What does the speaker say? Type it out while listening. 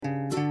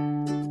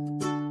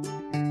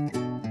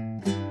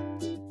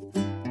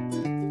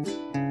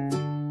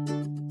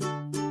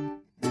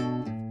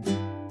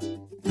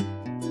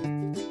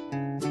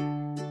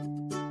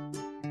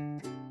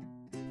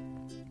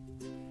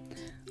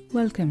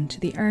Welcome to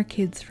the Are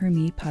Kids For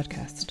Me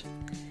podcast.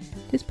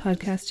 This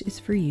podcast is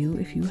for you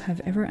if you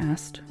have ever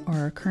asked or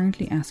are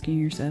currently asking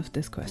yourself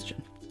this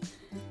question.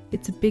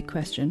 It's a big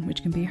question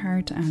which can be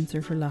hard to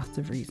answer for lots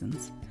of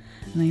reasons,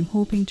 and I am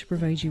hoping to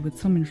provide you with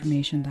some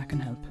information that can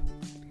help.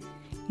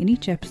 In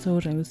each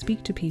episode, I will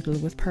speak to people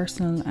with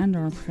personal and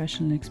or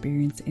professional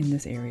experience in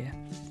this area.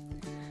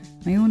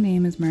 My own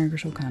name is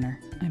Margaret O'Connor.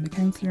 I'm a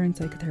counsellor and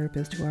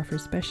psychotherapist who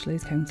offers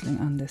specialised counselling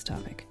on this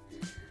topic.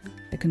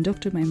 I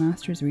conducted my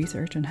master's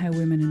research on how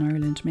women in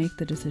Ireland make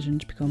the decision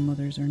to become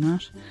mothers or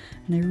not,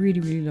 and I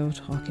really love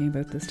talking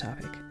about this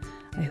topic.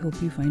 I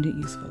hope you find it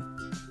useful.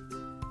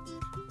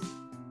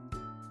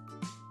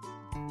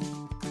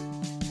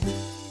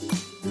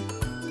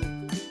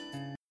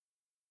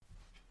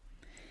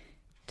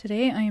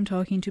 Today I am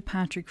talking to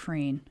Patrick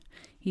Freyne.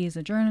 He is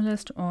a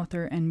journalist,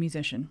 author and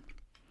musician.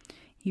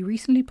 He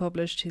recently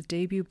published his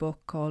debut book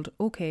called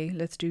OK,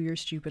 Let's Do Your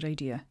Stupid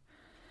Idea.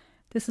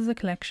 This is a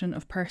collection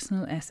of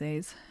personal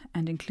essays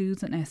and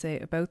includes an essay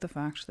about the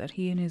fact that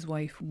he and his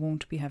wife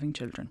won't be having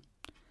children.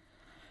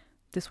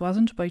 This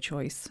wasn't by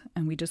choice,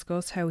 and we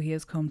discuss how he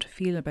has come to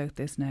feel about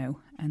this now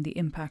and the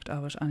impact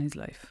of it on his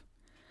life.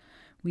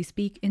 We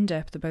speak in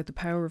depth about the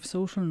power of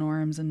social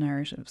norms and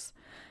narratives,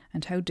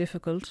 and how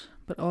difficult,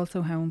 but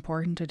also how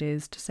important it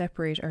is to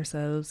separate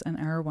ourselves and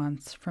our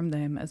wants from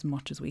them as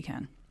much as we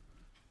can.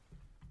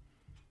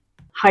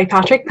 Hi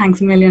Patrick, thanks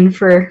a million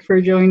for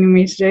joining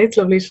me today. It's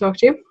lovely to talk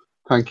to you.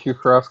 Thank you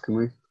for asking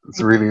me.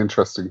 It's a really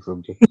interesting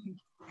subject.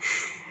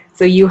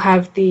 So you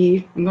have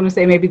I'm going to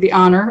say maybe the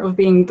honour of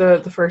being the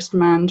first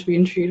man to be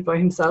interviewed by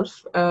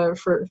himself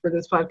for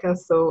this podcast.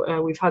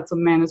 So we've had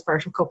some men as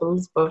part of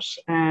couples, but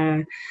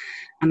and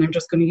I'm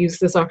just going to use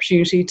this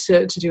opportunity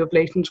to do a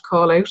blatant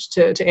call out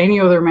to any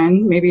other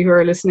men maybe who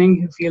are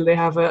listening who feel they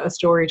have a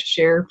story to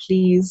share.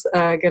 Please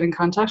get in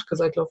contact,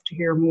 because I'd love to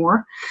hear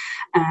more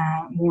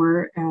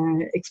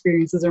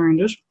experiences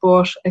around it.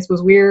 But I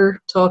suppose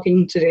we're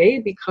talking today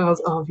because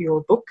of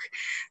your book.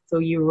 So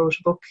you wrote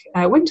a book.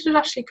 When did it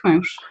actually come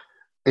out?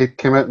 It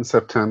came out in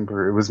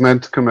September. It was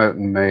meant to come out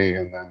in May,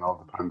 and then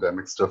all the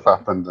pandemic stuff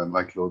happened, and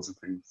like loads of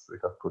things, it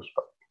got pushed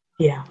back.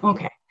 Yeah,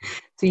 okay.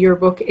 So your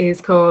book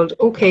is called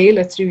OK,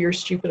 Let's Do Your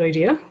Stupid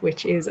Idea,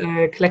 which is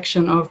a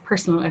collection of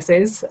personal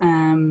essays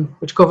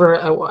which cover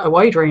a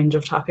wide range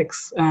of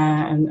topics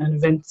and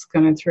events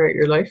kind of throughout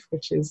your life,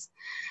 which is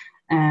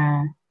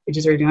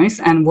really nice.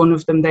 And one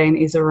of them then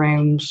is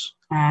around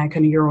kind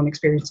of your own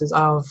experiences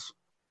of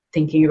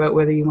thinking about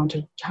whether you want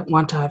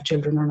to have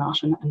children or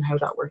not, and how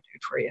that worked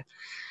out for you.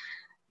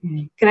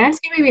 Can I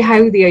ask you maybe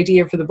how the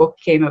idea for the book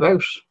came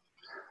about?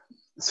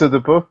 So the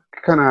book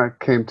kind of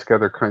came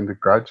together kind of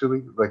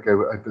gradually. Like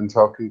I've been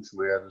talking to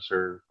my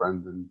editor,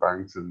 Brendan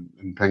Barrington,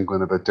 in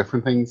Penguin about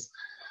different things.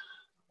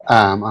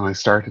 And I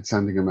started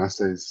sending him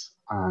essays,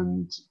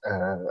 and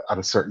at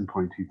a certain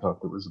point he thought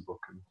there was a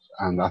book in it.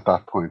 And at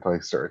that point I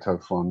started to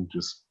have fun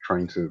just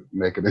trying to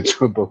make it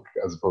into a book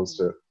as opposed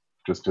to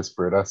just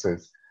disparate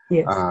essays.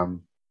 Yes.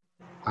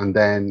 And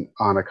then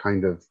on a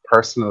kind of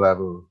personal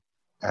level,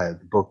 the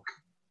book,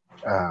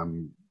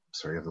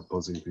 sorry, I have a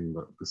buzzing thing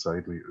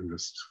beside me. I'm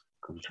just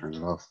going to turn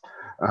it off.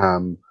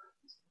 On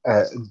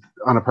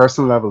a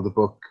personal level, the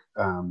book,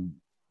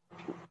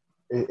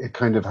 it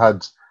kind of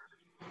had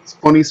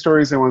funny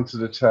stories I wanted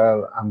to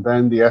tell, and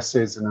then the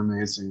essays an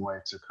amazing way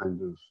to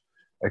kind of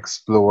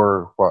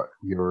explore what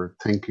you're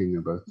thinking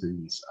about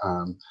things.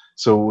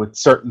 So with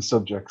certain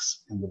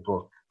subjects in the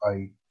book,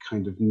 I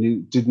kind of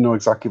didn't know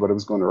exactly what I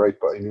was going to write,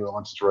 but I knew I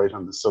wanted to write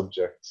on the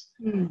subject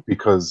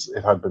because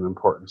it had been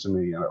important to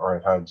me, or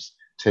it had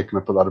taken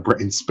up a lot of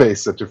brain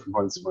space at different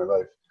points in my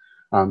life.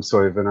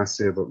 So I have an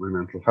essay about my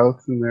mental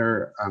health in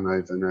there, and I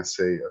have an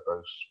essay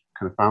about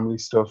kind of family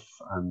stuff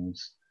and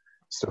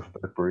stuff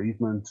about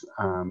bereavement,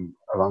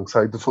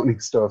 alongside the funny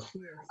stuff.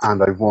 Yes.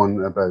 And I've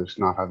one about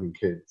not having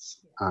kids.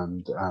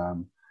 And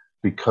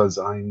because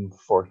I'm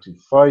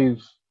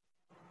 45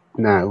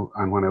 now,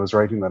 and when I was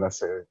writing that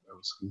essay, I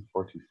was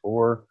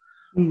 44.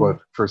 But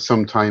for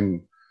some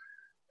time,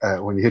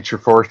 when you hit your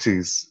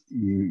 40s,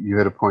 you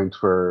hit a point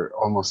where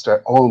almost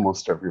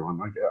everyone,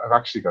 like I've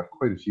actually got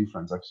quite a few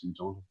friends actually who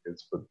don't have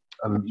kids, but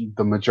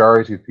the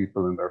majority of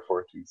people in their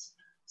 40s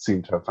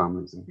seem to have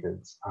families and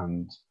kids.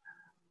 And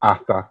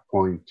at that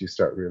point, you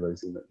start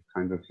realizing that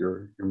kind of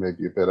you're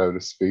maybe a bit out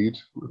of speed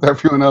with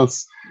everyone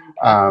else.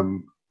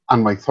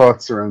 And my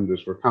thoughts around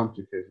it were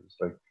complicated.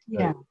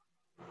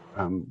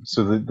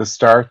 So the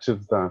start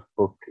of that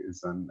book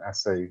is an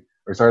essay,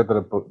 or start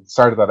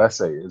of that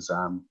essay is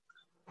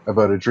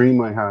about a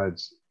dream I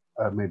had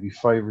maybe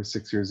 5 or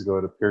 6 years ago,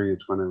 at a period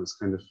when I was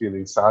kind of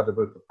feeling sad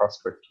about the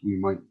prospect we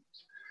might,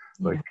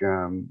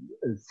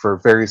 for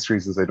various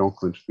reasons I don't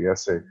go into the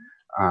essay,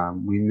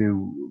 we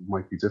knew it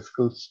might be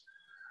difficult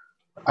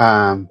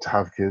to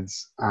have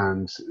kids,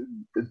 and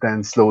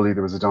then slowly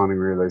there was a dawning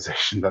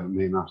realization that it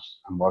may not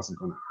and wasn't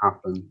going to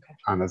happen.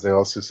 And as I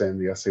also say in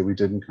the essay, we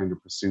didn't kind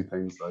of pursue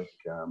things like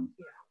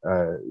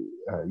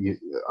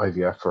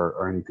IVF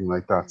or anything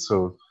like that.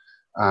 So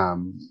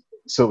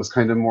it was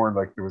kind of more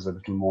like there was a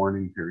little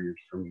mourning period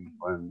for me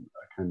when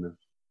I kind of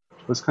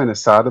was kind of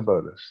sad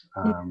about it.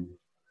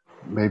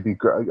 Maybe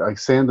I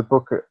say in the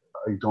book,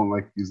 I don't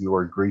like using the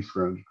word grief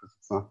around it because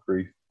it's not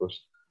grief, but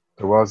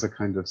there was a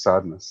kind of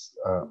sadness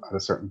at a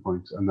certain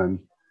point. And then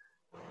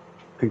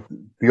I think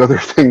the other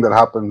thing that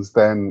happens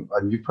then,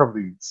 and you've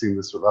probably seen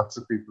this with lots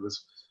of people,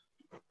 is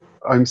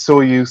I'm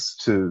so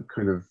used to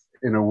kind of,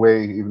 in a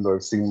way, even though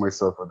I've seen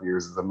myself over the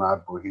years as a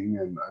mad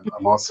bohemian,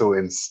 I'm also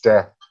in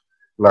step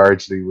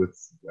largely with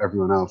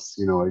everyone else.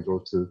 You know, I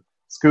go to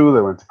school,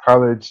 I went to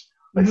college,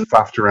 I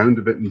faffed around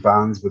a bit in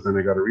bands, but then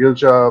I got a real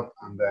job,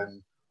 and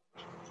then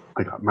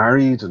I got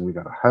married, and we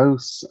got a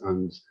house,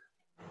 and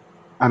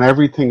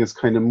everything is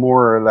kind of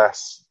more or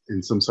less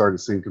in some sort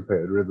of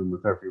syncopated rhythm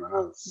with everyone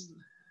else.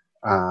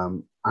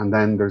 And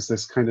then there's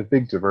this kind of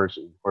big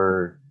diversion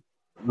where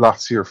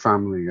lots of your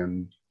family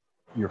and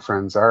your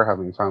friends are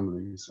having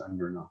families and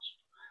you're not.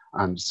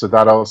 And so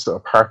that also,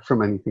 apart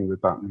from anything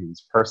that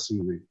means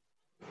personally,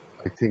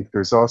 I think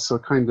there's also a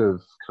kind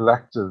of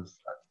collective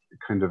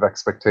kind of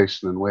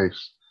expectation and weight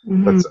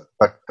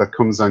that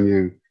comes on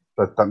you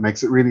that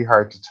makes it really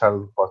hard to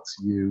tell what's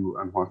you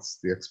and what's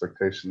the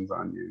expectations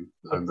on you.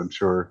 Yes. And I'm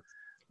sure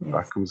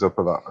that comes up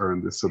a lot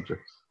around this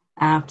subject.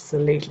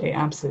 Absolutely.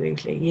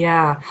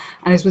 Yeah.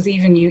 And I suppose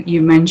even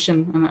you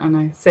mentioned, and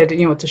I said,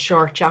 you know, it's a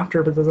short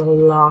chapter, but there's a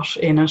lot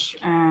in it.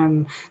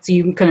 So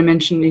you kind of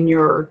mentioned in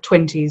your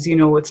 20s, you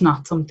know, it's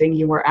not something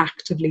you were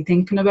actively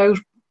thinking about,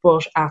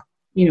 but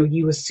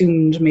you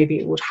assumed maybe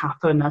it would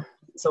happen at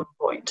some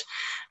point.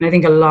 And I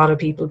think a lot of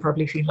people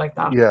probably feel like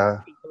that. Yeah.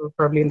 People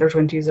probably in their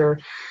 20s are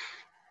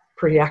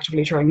pretty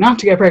actively trying not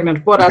to get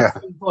pregnant, but at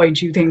some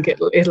point you think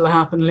it'll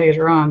happen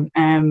later on.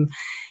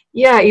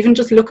 Yeah, even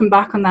just looking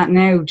back on that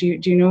now, do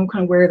you know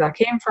kind of where that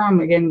came from?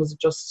 Again, was it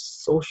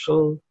just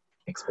social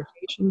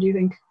expectation, do you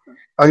think?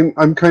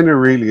 I'm kind of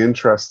really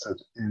interested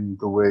in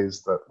the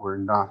ways that we're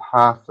not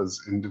half as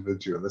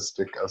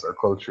individualistic as our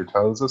culture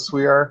tells us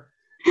we are,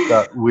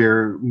 that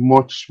we're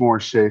much more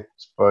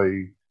shaped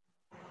by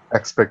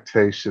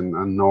expectation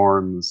and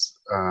norms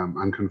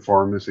and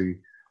conformity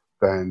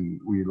than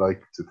we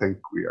like to think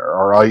we are,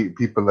 or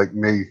people like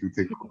me who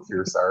think we're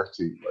fierce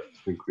arty like to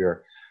think we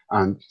are.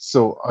 And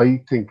so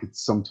I think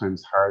it's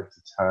sometimes hard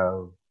to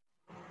tell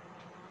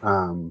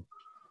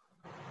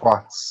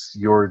what's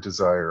your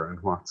desire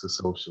and what's a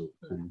social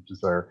kind of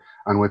desire.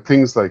 And with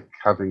things like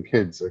having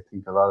kids, I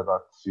think a lot of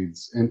that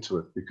feeds into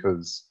it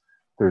because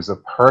there's a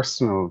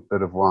personal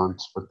bit of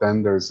want, but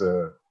then there's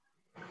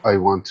I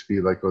want to be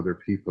like other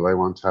people. I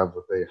want to have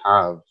what they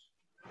have.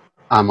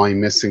 Am I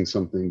missing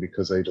something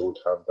because I don't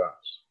have that?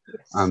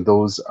 Yes. And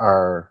those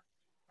are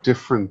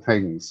different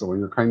things. So when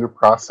you're kind of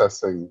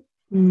processing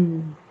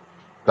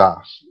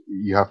that,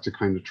 you have to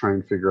kind of try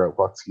and figure out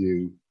what's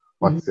you,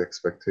 what's the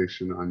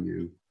expectation on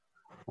you.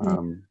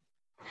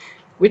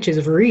 Which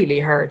is really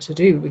hard to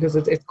do because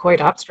it's quite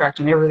abstract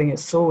and everything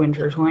is so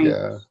intertwined.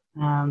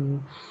 Yeah.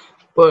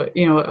 But,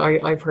 you know,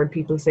 I've heard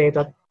people say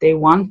that they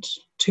want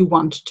to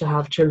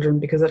have children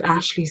because it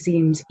actually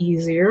seems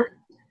easier.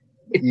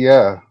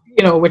 Yeah.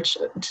 You know, which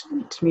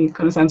to me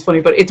kind of sounds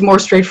funny, but it's more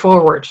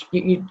straightforward.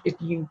 You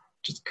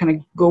just kind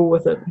of go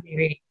with it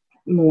maybe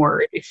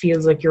more. It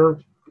feels like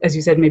you're, as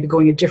you said, maybe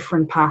going a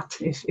different path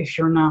if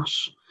you're not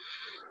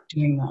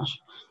doing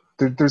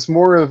that. There's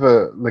more of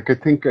a, like, I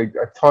think I've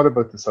thought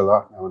about this a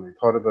lot now, and I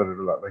thought about it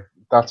a lot. Like,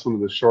 that's one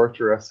of the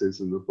shorter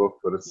essays in the book,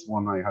 but it's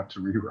one I had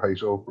to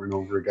rewrite over and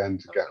over again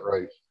to get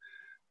right.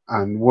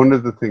 And one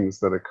of the things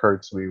that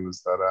occurred to me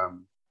was that,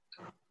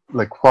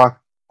 like, what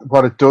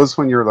it does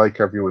when you're like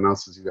everyone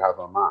else is you have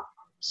a map.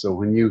 So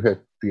when you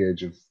hit the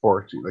age of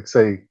 40, like,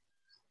 say,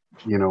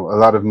 you know, a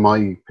lot of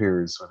my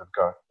peers would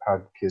have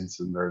had kids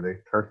in their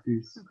late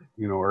 30s,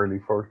 you know, early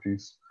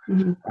 40s.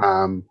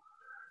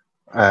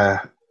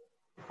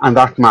 And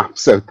that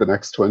maps out the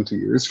next 20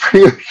 years for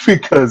you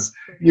because,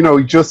 you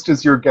know, just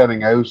as you're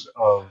getting out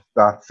of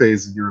that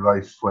phase of your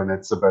life when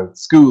it's about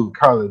school,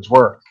 college,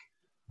 work,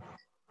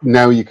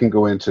 now you can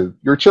go into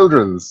your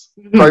children's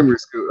primary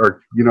school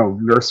or, you know,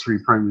 nursery,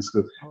 primary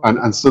school,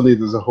 and suddenly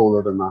there's a whole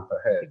other map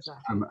ahead.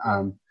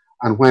 Exactly.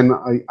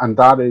 And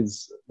that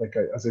is, like,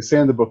 as I say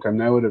in the book, I'm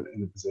now in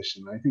a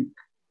position, I think,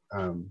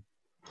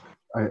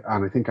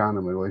 I think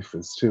Anna, my wife,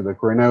 is too,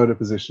 like, we're now at a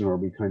position where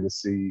we kind of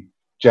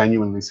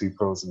genuinely see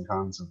pros and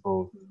cons of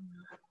both.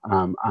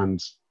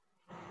 And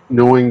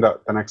knowing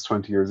that the next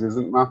 20 years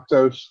isn't mapped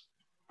out,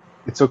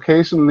 it's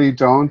occasionally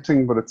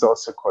daunting, but it's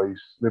also quite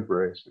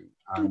liberating.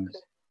 And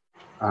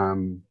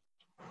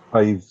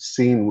I've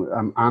seen,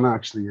 Anna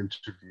actually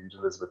interviewed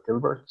Elizabeth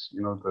Gilbert,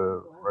 you know,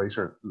 the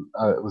writer.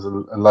 It was a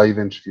live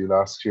interview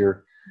last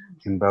year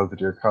in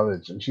Belvedere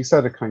College, and she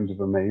said a kind of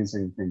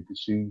amazing thing,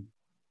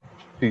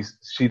 because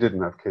she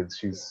didn't have kids.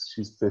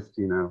 She's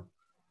 50 now.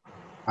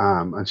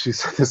 And she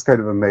said this kind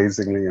of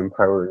amazingly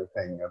empowering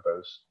thing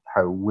about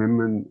how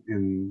women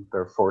in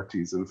their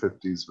 40s and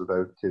 50s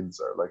without kids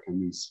are like a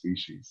new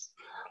species.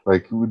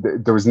 Like,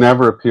 there was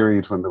never a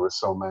period when there were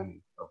so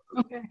many of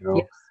them, you know.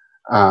 Yes.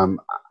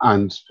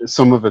 And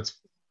some of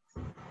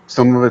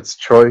it's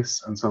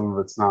choice and some of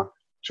it's not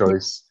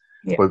choice.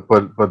 Yeah.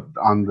 But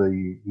on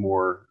the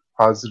more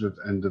positive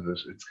end of it,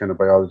 it's kind of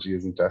biology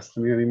isn't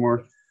destiny anymore,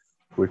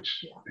 which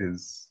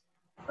is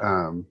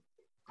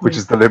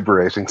the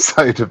liberating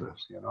side of it,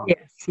 you know.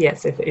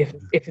 Yes. If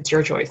it's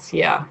your choice,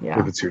 yeah.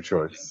 If it's your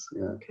choice,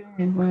 yeah. Okay,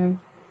 wow.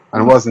 And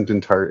it wasn't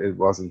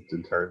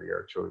entirely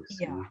our choice.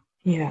 Yeah. You know?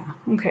 Yeah.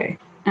 Okay.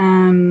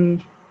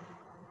 And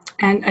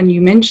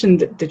you mentioned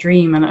the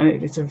dream, and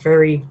it's a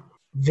very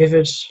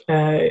vivid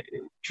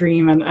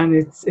dream, and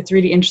it's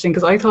really interesting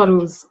because I thought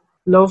it was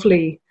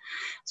lovely.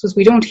 So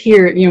we don't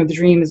hear, the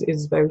dream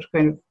is about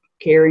kind of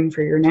caring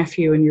for your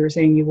nephew, and you were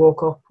saying you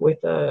woke up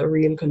with a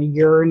real kind of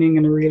yearning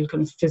and a real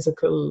kind of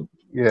physical,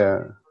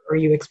 or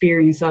you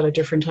experience that at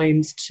different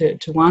times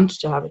to want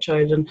to have a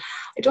child. And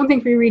I don't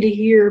think we really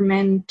hear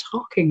men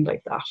talking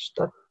like that.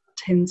 That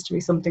tends to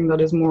be something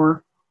that is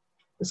more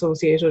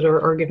associated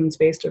or given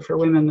space to for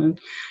women. And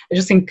I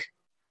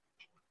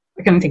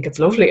kind of think it's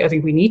lovely. I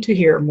think we need to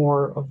hear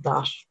more of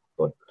that.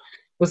 But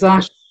was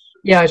that,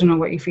 I don't know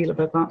what you feel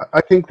about that.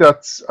 I think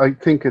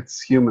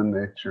it's human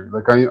nature.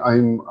 Like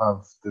I'm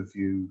of the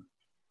view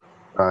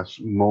that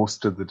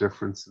most of the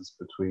differences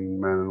between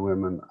men and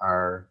women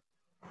are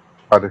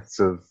products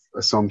of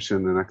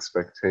assumption and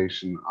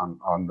expectation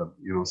on them,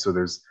 so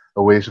there's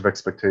a weight of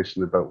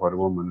expectation about what a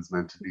woman is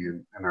meant to be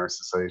in our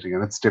society,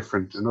 and it's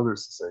different in other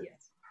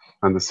societies.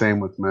 And the same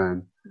with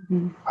men.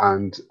 Mm-hmm.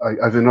 And I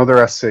have another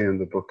essay in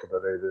the book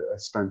about it. I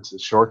spent a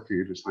short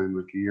period of time,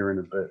 like a year and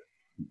a bit,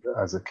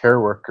 as a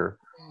care worker,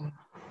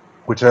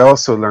 which I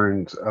also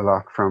learned a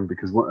lot from,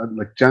 because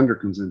like gender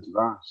comes into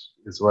that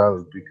as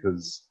well,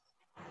 because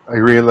I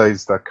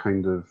realized that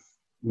kind of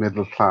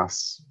middle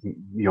class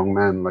young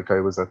men, like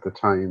I was at the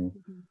time,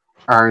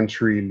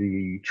 aren't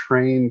really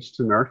trained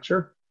to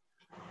nurture.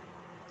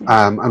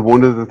 And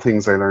one of the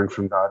things I learned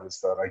from that is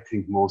that I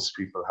think most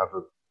people have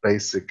a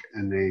basic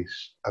innate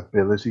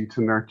ability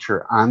to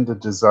nurture and a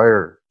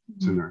desire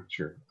to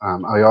nurture.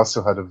 I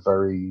also had a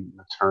very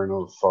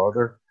maternal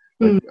father.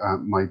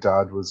 My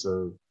dad was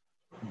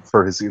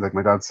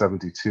my dad's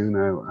 72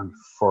 now, and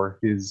for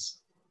his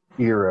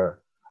era,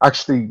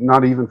 actually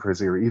not even for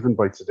his era, even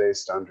by today's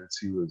standards,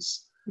 he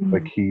was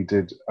like, he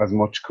did as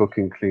much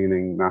cooking,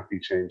 cleaning,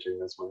 nappy changing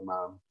as my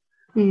mom.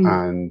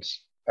 And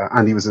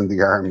he was in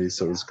the army,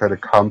 so it was kind of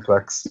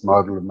complex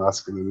model of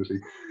masculinity.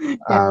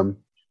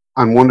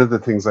 And one of the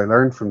things I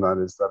learned from that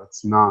is that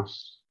it's not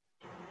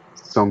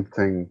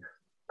something,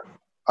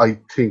 I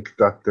think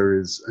that there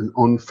is an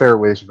unfair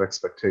weight of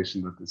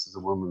expectation that this is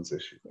a woman's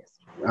issue.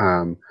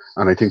 And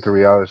I think the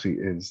reality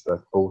is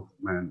that both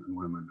men and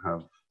women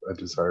have a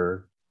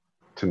desire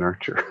to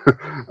nurture.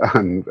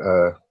 And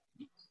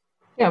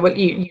well,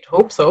 you'd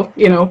hope so,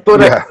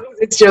 but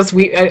it's just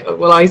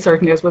I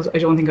certainly, I suppose, I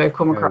don't think I've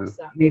come across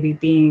that maybe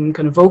being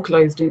kind of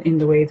vocalized in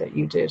the way that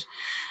you did.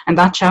 And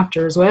that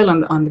chapter as well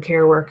on the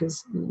care work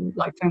is,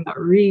 I found that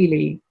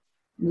really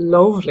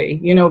lovely,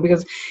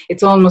 because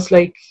it's almost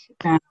like,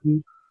 I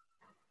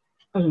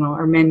don't know,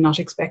 are men not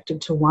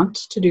expected to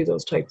want to do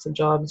those types of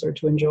jobs or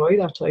to enjoy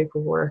that type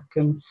of work?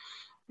 And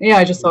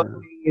I just thought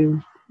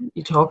you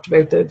talked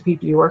about the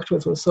people you worked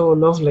with was so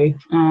lovely.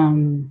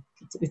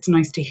 It's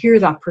nice to hear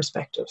that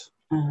perspective.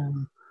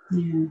 I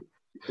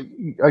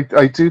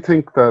do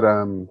think that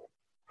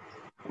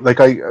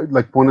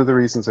one of the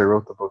reasons I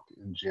wrote the book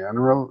in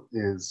general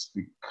is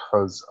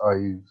because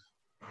I've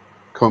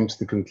come to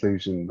the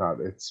conclusion that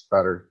it's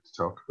better to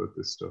talk about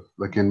this stuff.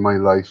 Like in my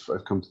life,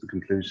 I've come to the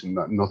conclusion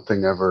that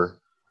nothing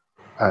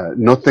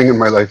in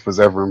my life was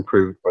ever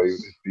improved by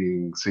it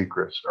being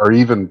secret or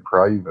even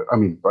private. I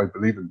mean, I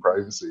believe in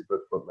privacy,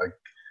 but like,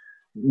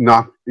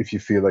 not if you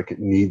feel like it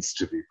needs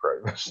to be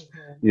private.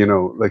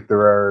 Like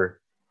there are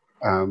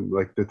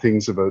like the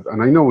things about,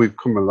 and I know we've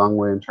come a long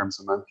way in terms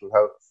of mental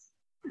health,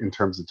 in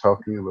terms of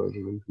talking about it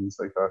and things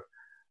like that,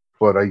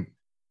 but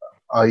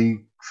I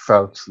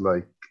felt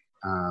like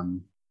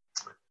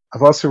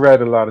I've also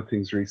read a lot of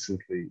things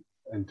recently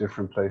in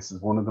different places.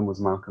 One of them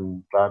was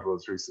Malcolm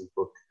Gladwell's recent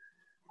book,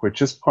 which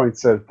just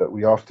points out that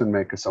we often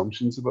make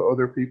assumptions about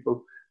other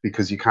people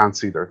because you can't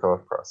see their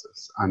thought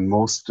process, and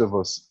most of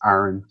us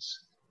aren't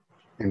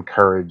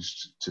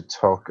encouraged to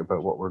talk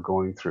about what we're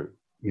going through,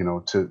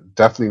 to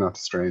definitely not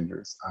to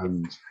strangers,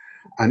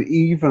 and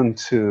even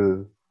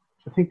to,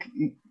 I think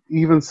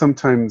even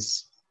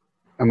sometimes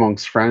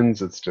amongst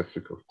friends it's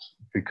difficult,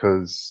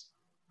 because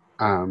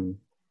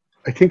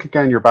I think,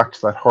 again, you're back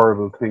to that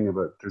horrible thing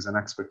about there's an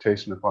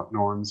expectation of what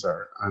norms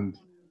are. And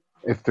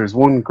if there's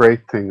one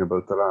great thing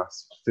about the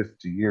last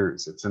 50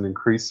 years, it's an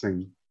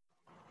increasing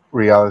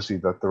reality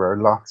that there are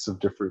lots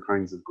of different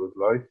kinds of good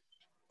life,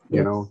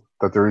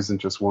 that there isn't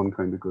just one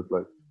kind of good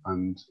life.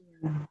 And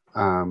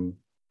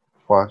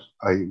what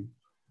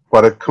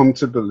I've come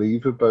to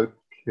believe about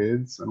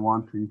kids and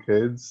wanting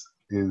kids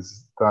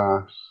is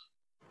that,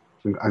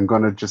 I'm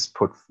going to just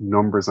put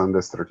numbers on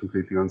this that are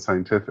completely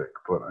unscientific,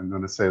 but I'm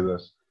going to say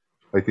that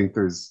I think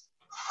there's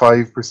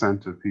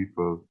 5% of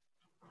people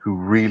who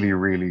really,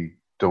 really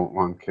don't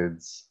want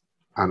kids,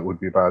 and it would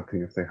be a bad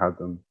thing if they had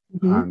them.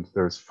 And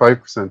there's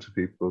 5% of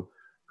people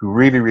who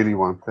really, really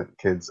want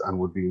kids and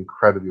would be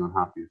incredibly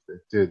unhappy if they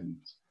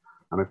didn't.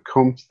 and I've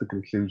come to the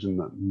conclusion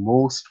that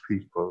most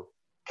people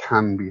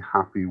can be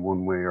happy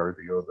one way or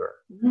the other.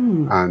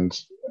 And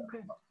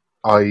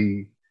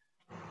I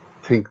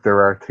think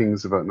there are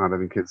things about not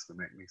having kids that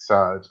make me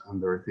sad, and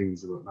there are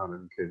things about not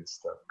having kids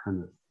that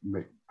kind of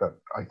make that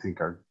I think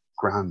are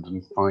grand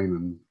and fine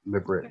and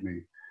liberate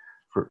me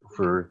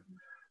for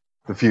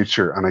the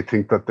future. And I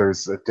think that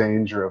there's a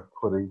danger of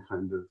putting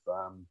kind of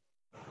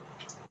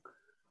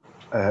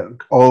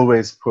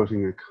always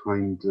putting a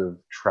kind of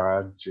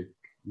tragic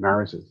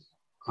narrative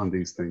on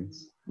these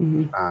things,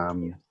 and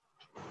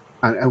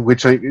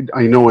which I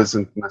know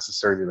isn't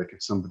necessarily like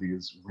if somebody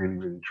is really,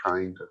 really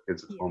trying to have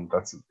kids at home,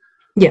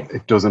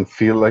 it doesn't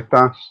feel like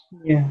that.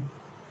 Yeah.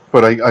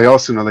 But I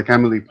also know, like,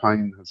 Emily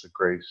Pine has a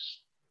great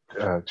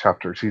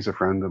chapter. She's a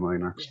friend of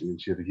mine, actually,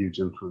 and she had a huge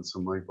influence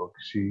on my book.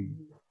 She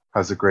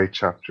has a great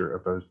chapter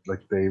about,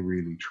 like, they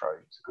really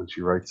tried, and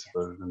she writes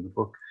about it in the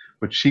book.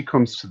 But she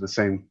comes to the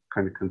same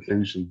kind of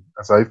conclusion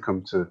as I've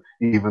come to,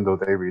 even though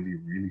they really,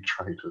 really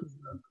tried with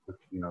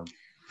you know.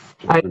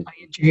 I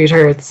interviewed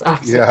her. It's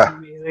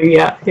absolutely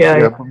amazing.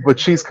 Yeah. But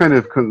she's kind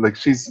of like,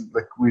 she's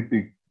like,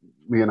 me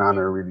and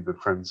Anna are really good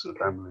friends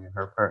with Emily and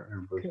her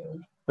partner, but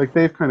like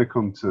they've kind of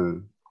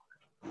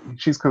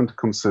she's come to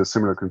a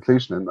similar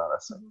conclusion in that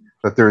essay,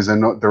 that there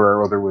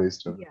are other ways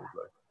to live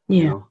life.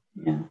 You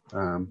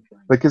know?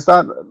 Like, is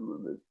that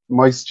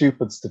my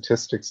stupid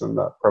statistics on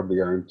that probably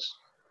aren't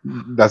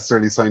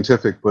necessarily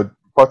scientific, but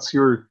what's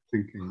your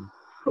thinking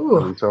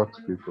when you talk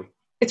to people?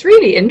 It's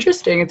really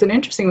interesting. It's an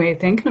interesting way of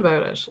thinking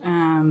about it,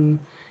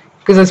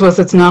 because I suppose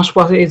it's not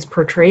what is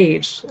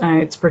portrayed.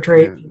 It's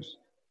portrayed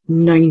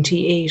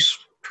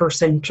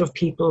 98% of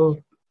people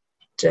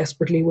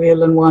desperately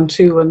will and want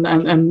to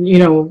and you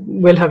know,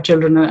 will have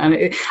children,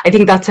 and I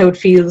think that's how it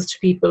feels to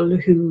people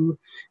who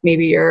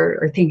maybe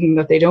are thinking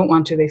that they don't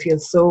want to. They feel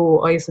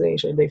so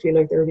isolated. They feel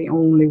like they're the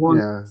only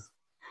ones.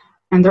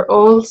 And they're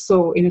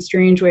also, in a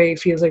strange way, it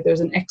feels like there's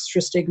an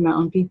extra stigma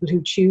on people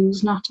who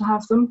choose not to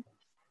have them.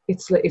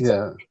 It's like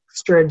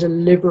extra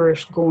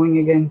deliberate going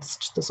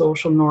against the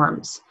social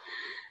norms.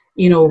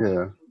 You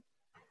know,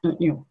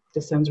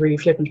 this sounds really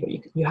flippant, but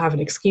you have an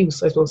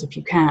excuse, I suppose, if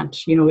you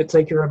can't. You know, it's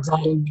like you're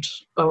absolved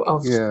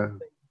of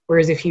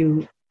whereas if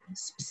you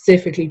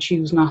specifically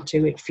choose not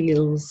to, it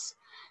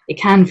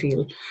can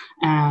feel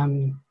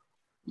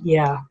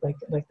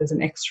like there's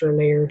an extra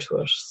layer to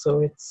it.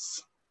 So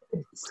it's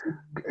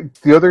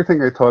the other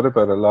thing I thought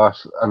about a lot,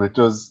 and it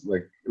does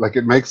like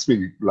it makes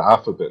me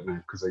laugh a bit now,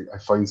 because I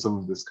find some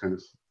of this kind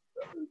of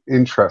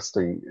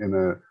interesting in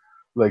a,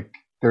 like,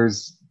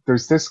 there's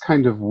this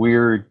kind of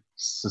weird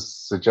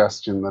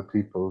suggestion that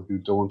people who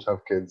don't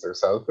have kids are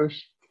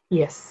selfish.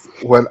 Yes.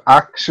 Well,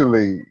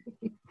 actually,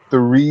 the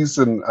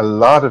reason a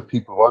lot of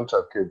people want to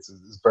have kids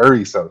is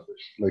very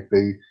selfish. Like,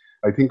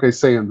 I think I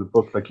say in the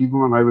book, like,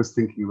 even when I was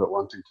thinking about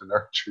wanting to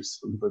nurture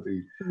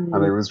somebody and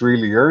I was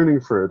really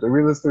yearning for it, I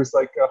realized there's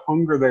like a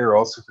hunger there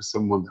also for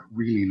someone that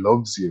really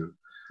loves you.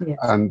 Yes.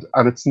 And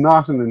it's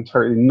not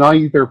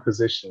neither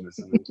position is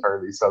an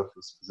entirely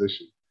selfless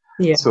position.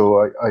 Yeah.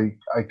 So I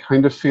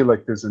kind of feel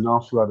like there's an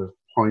awful lot of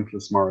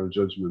pointless moral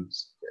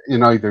judgments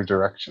in either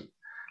direction.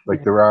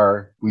 Like,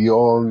 we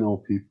all know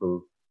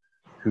people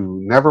who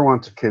never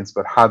wanted kids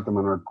but had them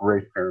and are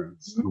great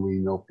parents. And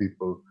we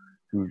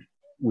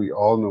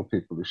all know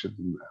people who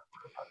shouldn't have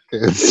had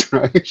kids,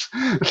 right?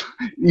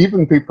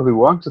 Even people who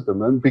wanted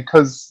them, and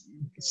because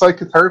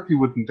psychotherapy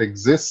wouldn't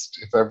exist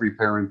if every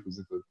parent was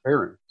a good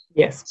parent.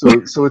 Yes.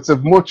 So it's a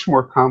much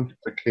more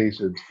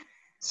complicated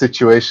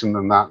situation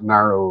than that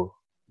narrow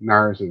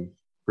narrative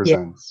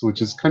presents,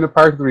 which is kind of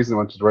part of the reason I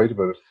wanted to write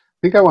about it. I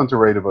think I want to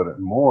write about it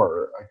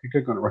more. I think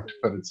I'm going to write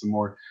about it some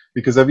more,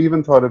 because I've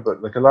even thought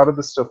about, like, a lot of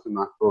the stuff in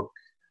that book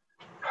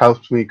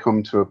helped me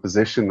come to a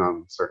position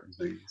on certain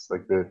things.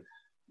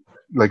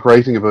 Like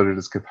writing about it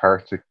is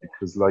cathartic,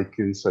 because, like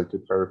in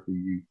psychotherapy,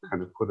 you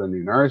kind of put a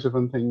new narrative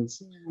on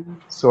things.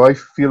 So I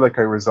feel like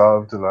I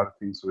resolved a lot of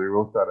things when I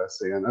wrote that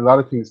essay, and a lot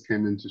of things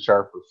came into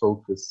sharper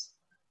focus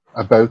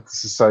about the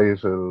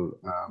societal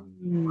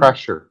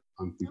pressure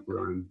on people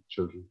around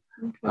children,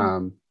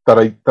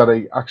 that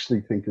I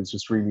actually think is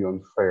just really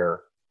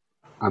unfair,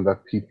 and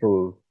that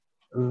a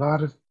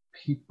lot of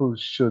people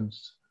should,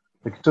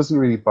 like, it doesn't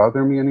really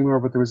bother me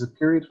anymore, but there was a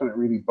period when it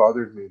really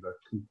bothered me that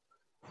people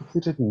who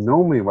didn't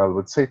know me well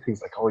would say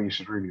things like, "Oh, you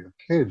should really have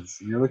kids,"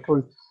 and you're like,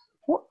 going,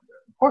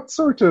 what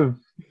sort of,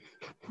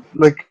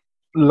 like,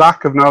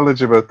 lack of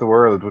knowledge about the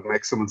world would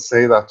make someone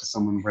say that to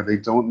someone where they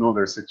don't know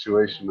their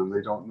situation and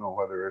they don't know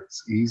whether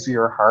it's easy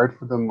or hard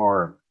for them,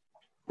 or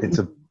it's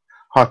a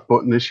hot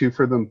button issue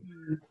for them.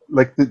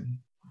 Like,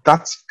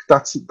 that's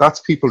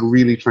people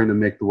really trying to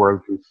make the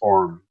world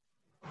conform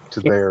to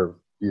their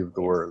view of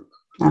the world.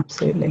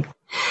 Absolutely.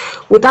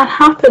 Would that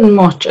happen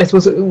much? I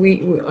suppose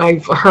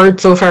I've heard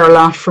so far a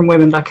lot from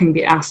women that can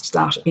be asked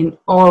that in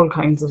all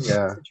kinds of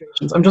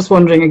situations. I'm just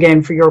wondering,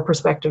 again, for your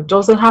perspective,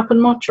 does it happen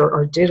much,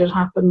 or did it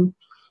happen?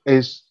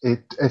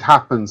 It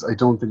happens. I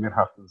don't think it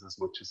happens as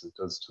much as it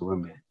does to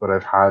women, but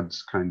I've had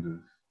kind of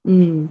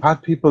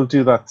Had people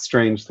do that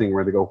strange thing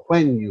where they go,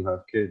 when you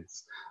have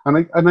kids.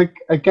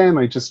 Again,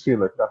 I just feel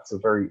like that's a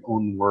very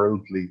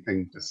unworldly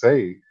thing to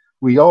say.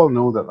 We all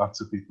know that lots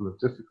of people have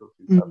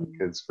difficulties having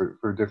kids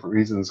for different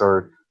reasons,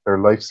 or their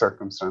life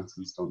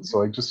circumstances don't.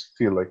 So I just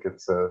feel like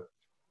it's a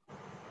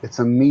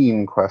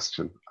mean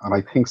question. And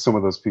I think some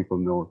of those people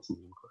know it's a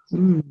mean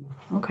question.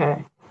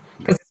 Okay.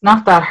 Because it's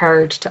not that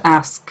hard to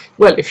ask.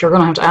 Well, if you're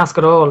going to have to ask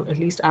at all, at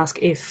least ask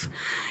if,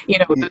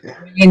 the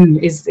in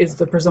is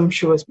the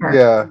presumptuous part.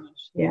 Yeah.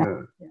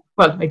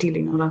 Well,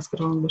 ideally not ask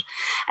at all. But,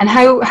 and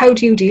how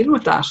do you deal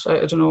with that?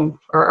 I don't know,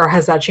 or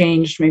has that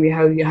changed? Maybe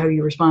how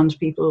you respond to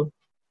people.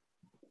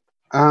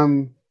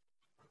 I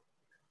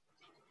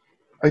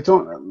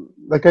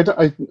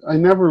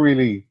never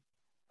really.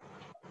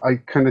 I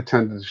kind of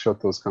tended to shut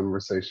those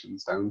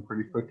conversations down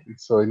pretty quickly.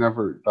 So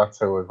that's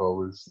how I've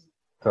always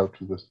dealt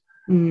with it.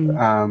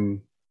 I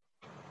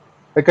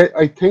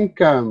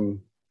think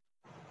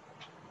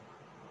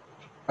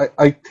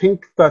I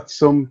think that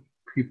some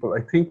people,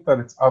 I think that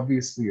it's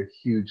obviously a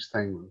huge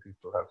thing when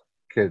people have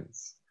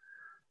kids,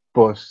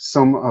 but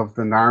some of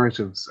the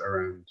narratives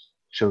around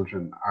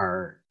children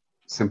are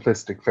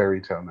simplistic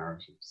fairy tale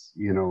narratives,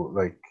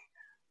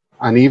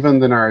 and even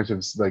the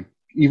narratives,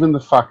 even the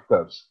fact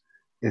that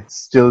it's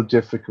still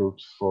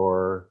difficult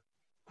for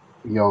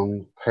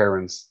young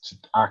parents to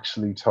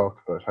actually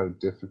talk about how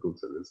difficult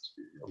it is to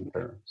be a young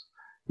parent.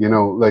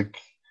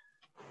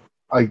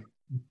 I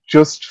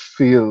just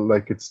feel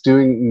like it's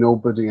doing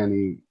nobody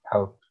any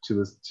help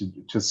to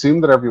assume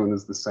that everyone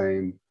is the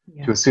same,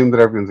 to assume that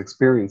everyone's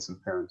experience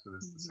of parenthood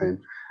is the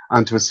same,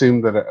 and to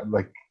assume that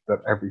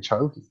that every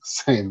child is the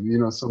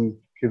same. Some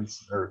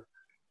kids are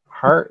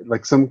hard,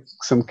 like some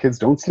kids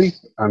don't sleep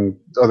and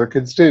other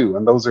kids do,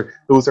 and those are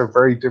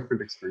very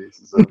different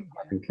experiences of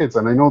having kids.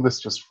 And I know this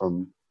just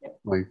from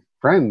my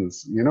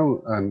friends,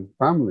 and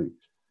family.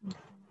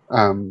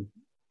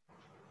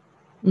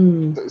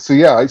 So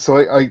yeah, so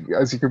I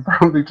as you can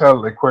probably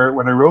tell,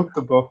 when I wrote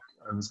the book,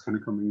 I was kind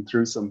of coming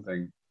through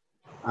something,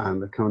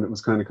 and it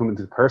was kind of coming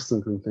to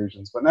personal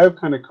conclusions. But now I've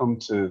kind of come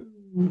to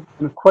kind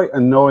of quite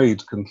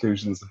annoyed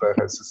conclusions about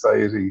how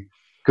society,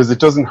 because it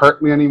doesn't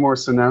hurt me anymore.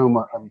 So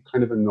now I'm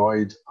kind of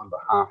annoyed on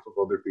behalf of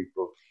other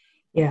people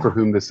for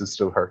whom this is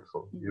still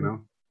hurtful.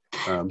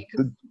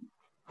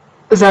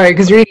 Sorry,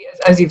 because really,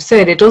 as you've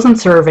said, it doesn't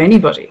serve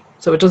anybody.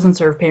 So it doesn't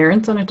serve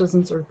parents, and it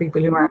doesn't serve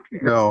people who aren't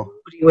parents. No.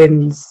 Nobody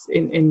wins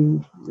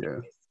in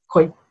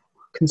quite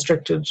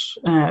constricted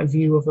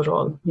view of it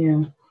all.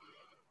 Yeah.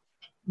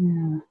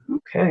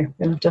 Okay.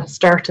 We'll have to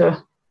start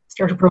a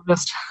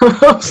protest.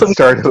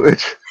 Start a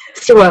which?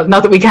 So, well,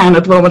 not that we can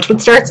at the moment, but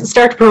start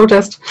a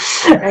protest.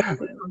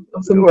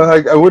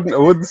 Well, I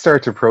wouldn't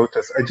start a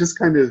protest.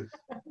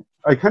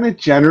 I kind of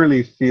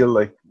generally feel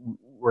like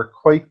we're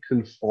quite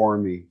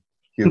conforming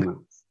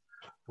humans,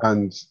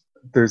 and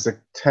there's a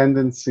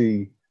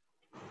tendency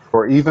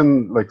for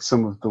even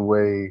some of the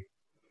way,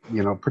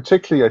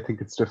 particularly I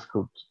think it's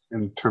difficult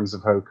in terms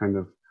of how kind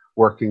of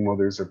working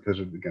mothers are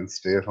pitted against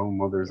stay-at-home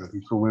mothers. I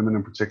think for women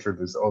in particular,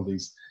 there's all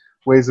these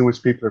ways in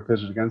which people are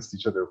pitted against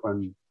each other,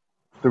 when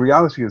the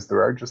reality is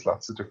there are just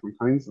lots of different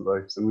kinds of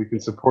lives, and we can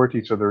support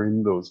each other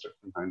in those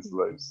different kinds of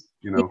lives,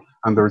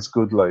 and there's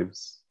good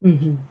lives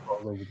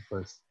all over the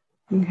place.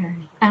 Okay.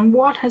 And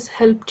what has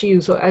helped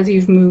you, so as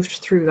you've moved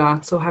through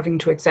that, so having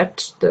to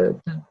accept the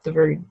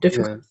very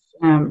difficult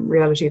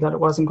reality that it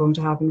wasn't going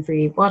to happen for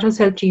you, what has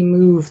helped you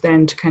move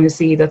then to kind of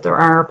see that there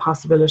are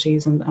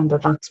possibilities, and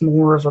that that's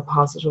more of a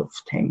positive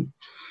thing,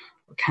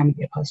 or can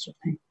be a positive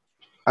thing?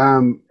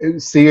 It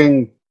was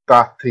seeing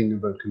that thing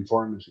about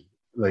conformity,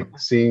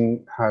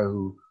 seeing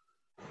how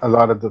a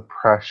lot of the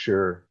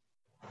pressure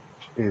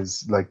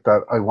is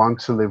that I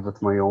want to live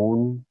with my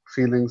own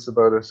feelings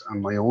about it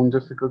and my own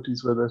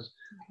difficulties with it,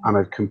 and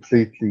I've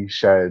completely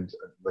shed,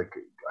 I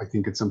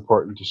think it's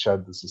important to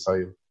shed the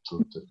societal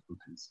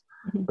difficulties.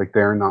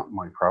 They're not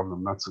my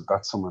problem, that's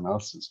someone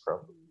else's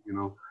problem,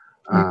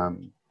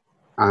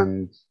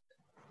 and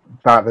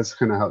that has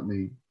kind of helped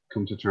me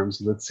come to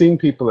terms with it. Seeing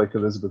people like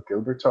Elizabeth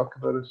Gilbert talk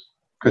about it,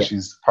 because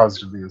she's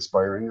positively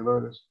inspiring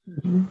about it,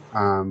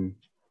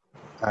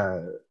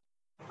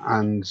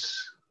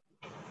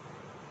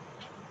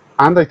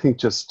 and I think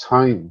just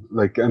time,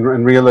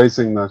 and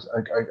realizing that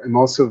I'm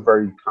also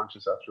very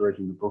conscious after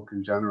writing the book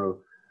in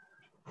general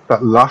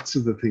that lots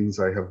of the things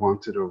I have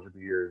wanted over the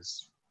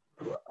years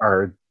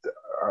are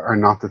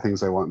not the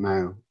things I want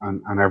now,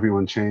 and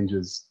everyone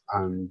changes,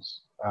 and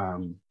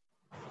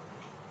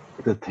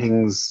the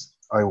things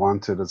I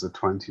wanted as a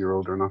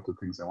 20-year-old are not the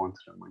things I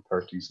wanted in my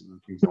 30s, and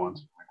the things I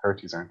wanted in my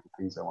 30s aren't the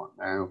things I want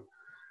now.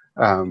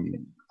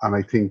 And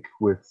I think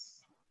with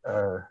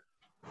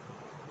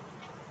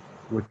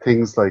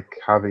things like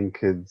having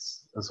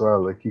kids as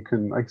well, I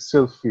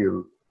still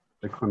feel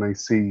when I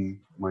see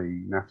my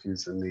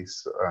nephews and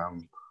niece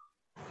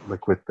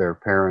with their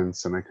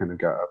parents, and I kind of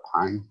get a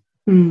pang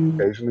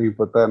occasionally,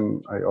 but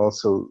then I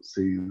also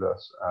see that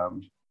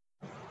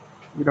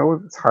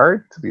it's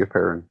hard to be a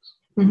parent.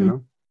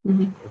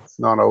 It's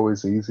not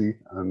always easy,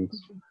 and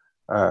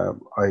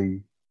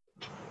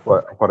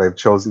what I've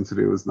chosen to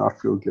do is not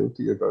feel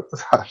guilty about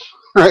that,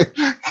 right?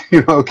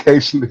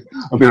 Occasionally,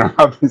 I mean,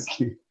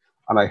 obviously,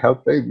 and I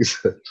help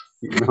babysit,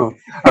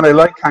 and I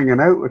like hanging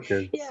out with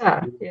kids.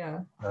 Yeah.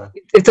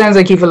 It sounds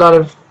like you've a lot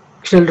of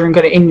children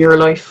kind of in your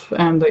life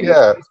that you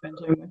spend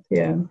time with.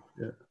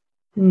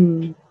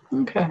 Yeah.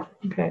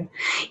 Okay.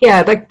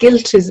 Yeah, that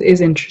guilt is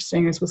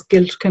interesting. I suppose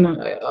guilt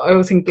I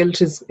always think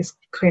guilt is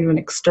kind of an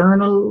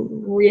external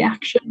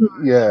reaction.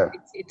 Yeah.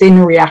 It's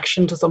in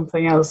reaction to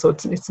something else, so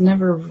it's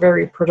never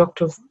very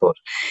productive. But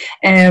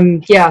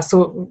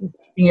so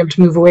being able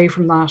to move away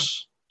from that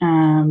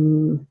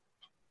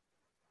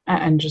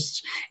and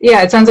just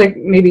it sounds like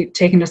maybe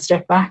taking a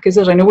step back, is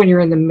it? I know when you're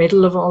in the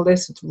middle of all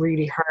this, it's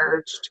really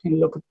hard to kind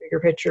of look at the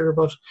bigger picture,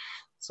 but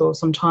so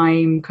some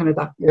time, kind of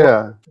that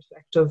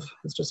perspective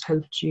has just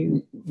helped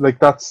you. Like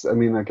that's, I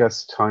mean, I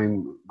guess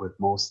time with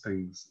most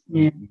things,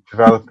 you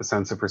develop a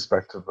sense of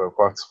perspective of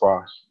what's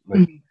what.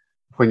 Like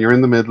when you're in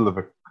the middle of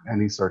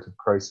any sort of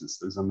crisis,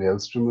 there's a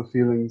maelstrom of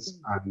feelings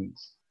and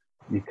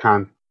you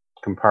can't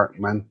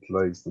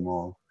compartmentalize them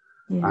all.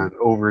 And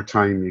over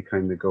time, you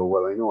kind of go,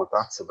 well, I know what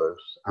that's about.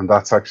 And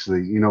that's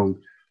actually,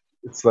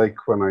 it's like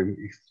when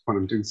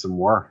I'm doing some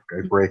work,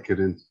 I break it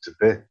into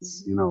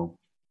bits,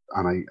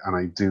 and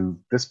I do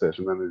this bit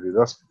and then I do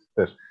this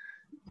bit.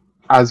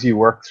 As you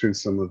work through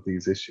some of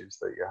these issues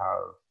that you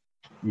have,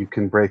 you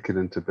can break it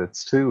into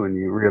bits too, and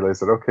you realize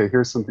that, okay,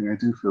 here's something I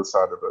do feel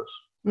sad about,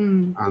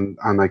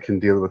 and I can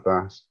deal with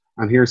that.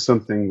 And here's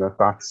something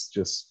that's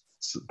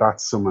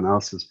someone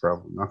else's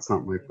problem. That's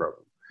not my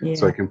problem. Yeah.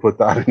 So I can put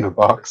that in a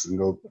box and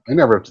go, I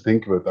never have to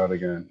think about that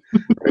again.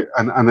 Right?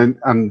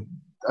 And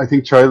I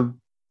think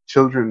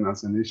children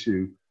as an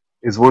issue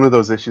is one of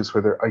those issues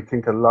where I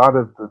think a lot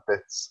of the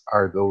bits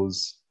are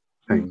those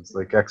things,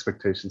 like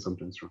expectations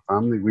sometimes from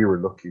family. We were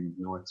lucky,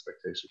 no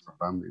expectation from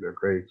family, they're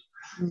great.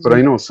 But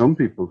I know some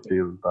people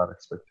feel that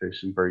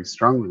expectation very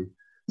strongly.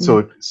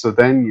 So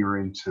then you're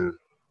into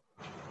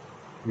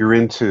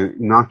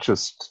not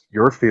just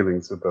your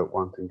feelings about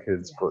wanting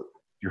kids, but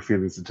your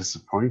feelings of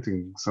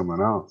disappointing someone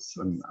else,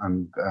 and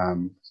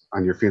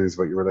your feelings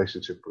about your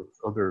relationship with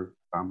other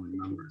family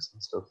members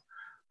and stuff.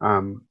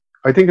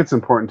 I think it's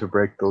important to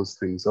break those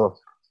things up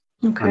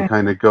and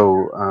kind of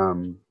go.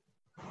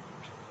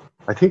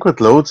 I think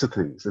with loads of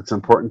things, it's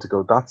important to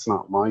go, that's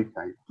not my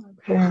thing.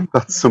 Okay.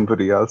 That's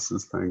somebody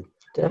else's thing.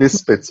 Definitely.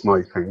 This bit's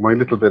my thing. My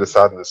little bit of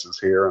sadness is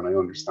here, and I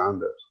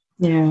understand it.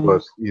 Yeah.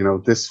 But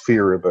this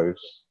fear about,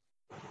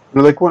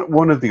 like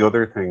one of the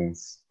other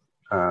things.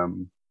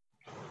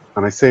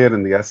 And I say it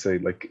in the essay,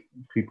 like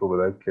people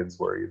without kids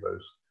worry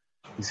about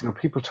is,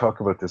 people talk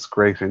about this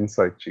great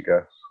insight you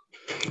get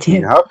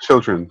when you have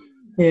children.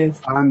 Yes.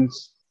 And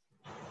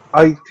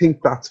I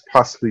think that's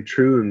possibly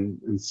true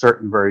in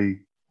certain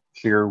very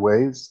clear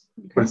ways,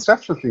 but it's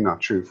definitely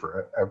not true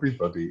for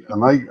everybody.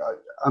 And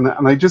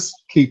I just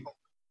keep,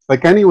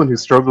 like anyone who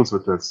struggles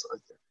with this,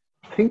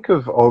 think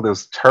of all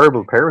those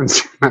terrible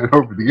parents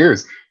over the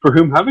years for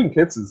whom having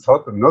kids has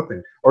taught them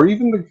nothing. Or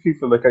even the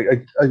people, like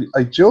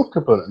I joke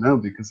about it now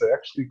because I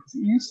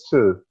used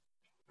to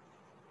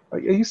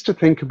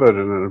think about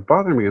it and it would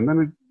bother me. And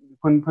then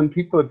when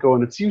people would go,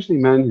 and it's usually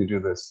men who do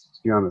this,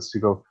 to be honest, who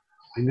go,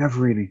 I never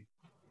really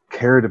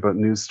cared about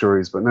news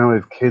stories, but now I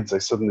have kids, I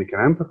suddenly can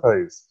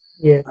empathize.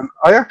 Yeah. And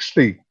I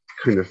actually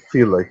kind of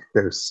feel like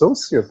they're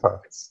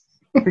sociopaths.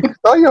 Because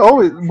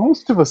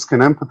most of us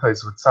can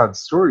empathize with sad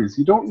stories.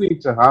 You don't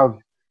need to have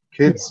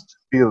kids to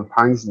feel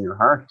pangs in your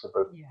heart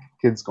about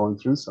kids going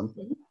through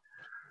something.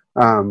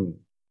 And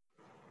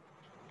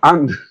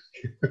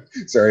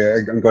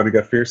sorry, I'm going to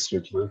get fierce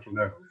judgmental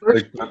now.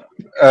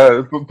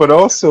 But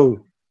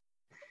also,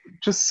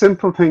 just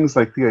simple things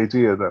like the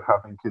idea that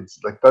having kids,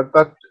 like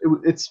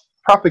it's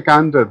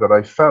propaganda that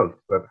I felt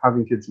that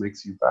having kids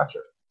makes you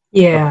better.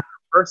 Yeah. A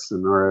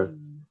person or a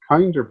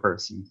kinder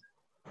person.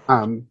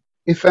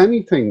 If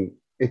anything,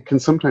 it can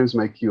sometimes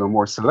make you a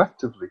more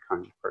selectively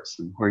kind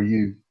person, where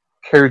you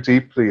care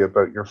deeply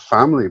about your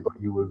family, but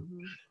you would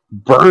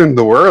burn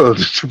the world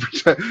to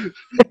protect.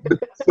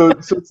 So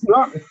it's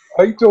not.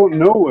 I don't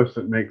know if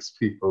it makes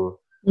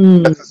people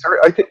necessary.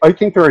 I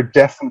think there are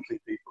definitely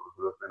people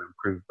who have been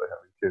improved by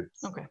having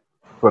kids. Okay.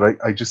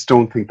 But I just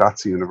don't think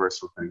that's a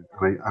universal thing.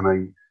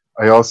 And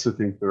I also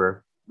think there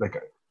are,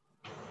 like,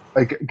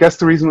 I guess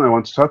the reason I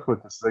want to talk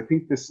about this is I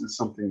think this is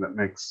something that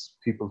makes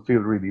people feel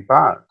really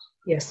bad.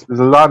 Yes. There's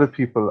a lot of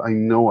people I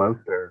know out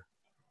there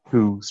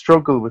who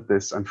struggle with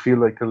this and feel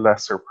like a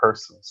lesser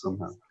person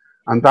somehow.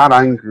 And that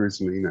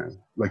angers me now.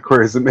 Like,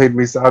 whereas it made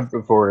me sad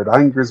before, it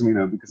angers me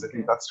now because I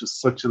think that's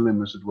just such a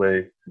limited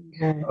way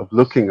of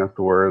looking at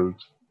the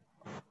world.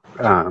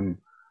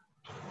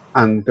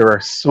 And there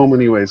are so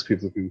many ways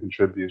people can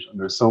contribute, and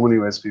there's so many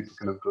ways people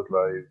can have good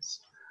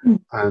lives.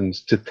 And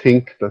to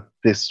think that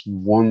this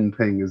one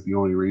thing is the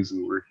only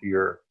reason we're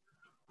here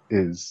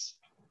is,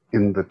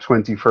 in the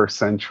 21st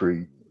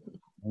century,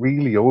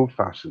 really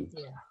old-fashioned.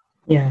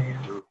 Yeah.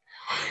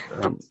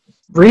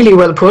 Really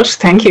well put.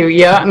 Thank you.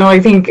 Yeah. No, I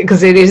think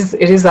because it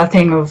is that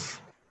thing of,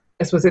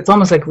 I suppose it's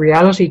almost like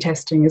reality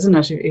testing, isn't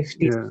it? If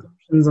these assumptions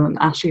questions and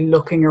actually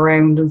looking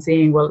around and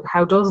seeing, well,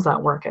 how does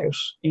that work out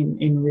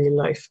in real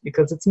life?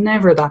 Because it's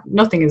never that,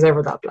 nothing is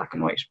ever that black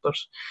and white. But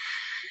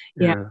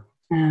yeah,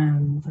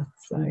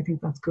 I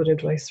think that's good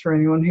advice for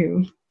anyone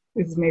who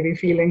is maybe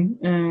feeling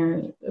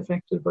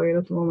affected by it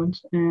at the moment.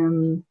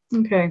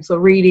 Okay, so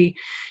really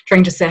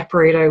trying to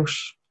separate out,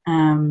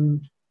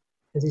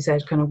 as you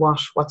said, kind of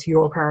what's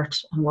your part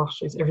and what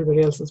is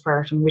everybody else's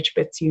part, and which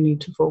bits you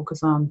need to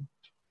focus on.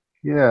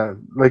 Yeah,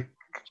 like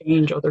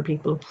change other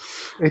people.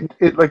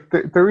 It like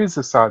there is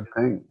a sad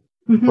thing,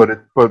 mm-hmm.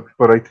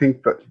 but I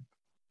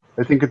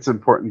think it's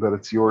important that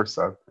it's your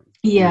sad thing.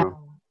 Yeah, you know?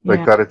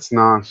 Like that it's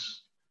not.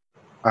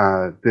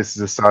 This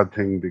is a sad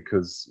thing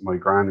because my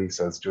granny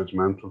says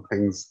judgmental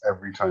things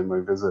every time I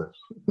visit.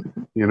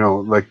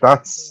 Like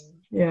that's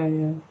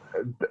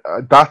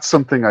that's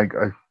something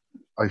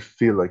I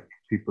feel like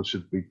people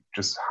should be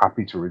just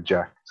happy to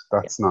reject.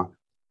 That's not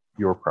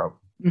your problem.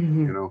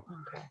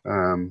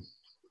 Mm-hmm.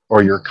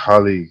 Or your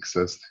colleague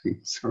says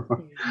things.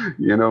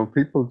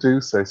 People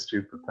do say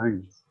stupid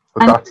things,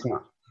 but that's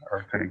not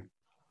our thing.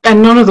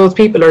 And none of those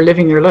people are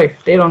living your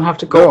life. They don't have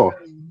to go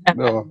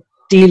and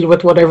deal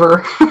with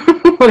whatever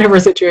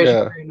situation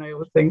you're in, I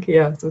would think.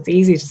 Yeah, so it's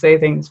easy to say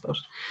things, but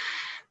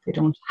they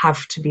don't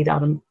have to be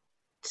that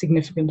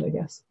significant, I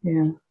guess.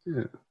 Yeah.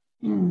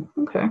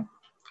 Okay.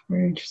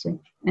 Very interesting.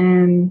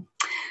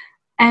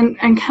 And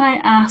can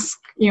I ask,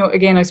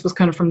 again, I suppose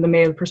kind of from the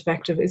male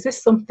perspective, is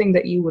this something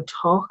that you would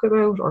talk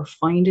about or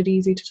find it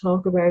easy to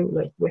talk about,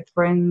 like with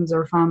friends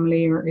or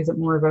family, or is it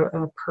more of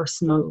a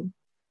personal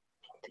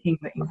thing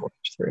that you've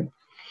worked through?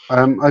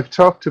 I've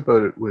talked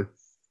about it with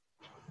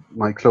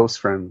my close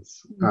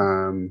friends.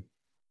 I'm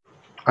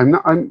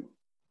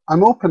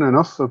open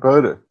enough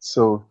about it.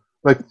 So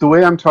like the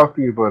way I'm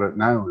talking about it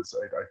now is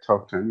I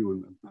talk to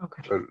anyone about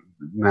it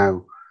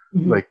now,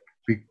 like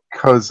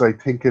because I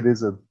think it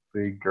is a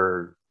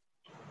bigger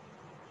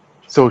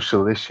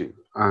social issue.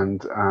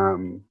 And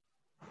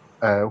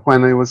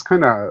when I was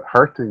kind of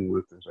hurting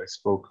with it, I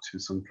spoke to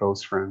some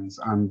close friends,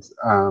 and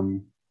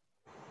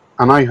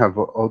I have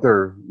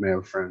other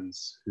male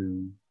friends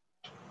who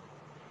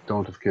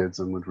don't have kids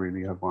and would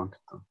really have wanted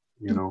them,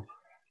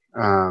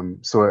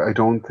 so I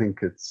don't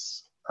think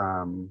it's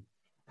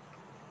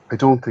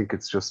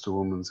just a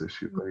woman's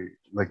issue.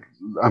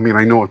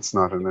 I know it's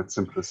not, and it's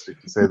simplistic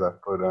to say that,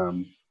 but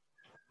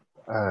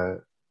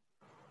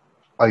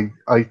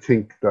I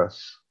think that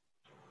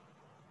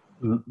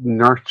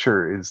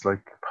nurture is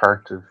like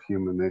part of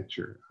human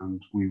nature,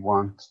 and we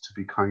want to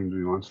be kind,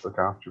 we want to look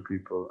after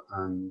people,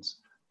 and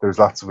there's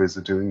lots of ways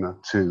of doing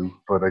that too,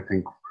 but I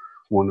think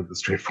one of the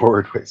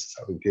straightforward ways is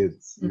having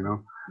kids,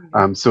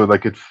 so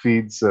like it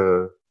feeds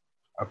a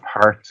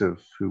part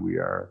of who we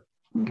are,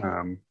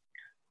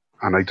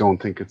 and I don't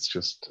think it's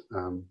just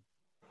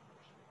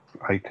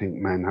I think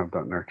men have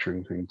that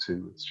nurturing thing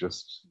too. It's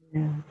just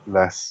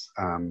less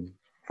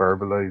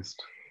verbalized.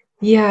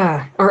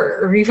 Yeah,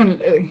 or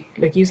even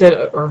like you said,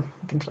 or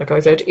I think like I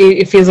said,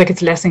 it feels like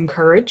it's less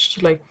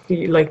encouraged, like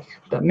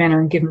that men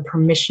aren't given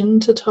permission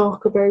to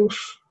talk about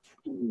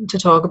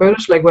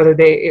it, like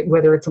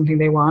whether it's something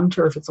they want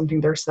or if it's something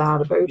they're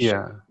sad about.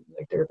 Yeah,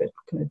 like they're a bit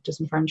kind of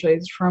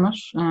disenfranchised from it,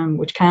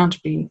 which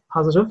can't be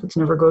positive. It's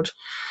never good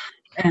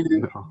in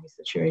any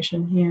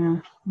situation.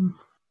 Yeah,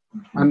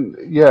 and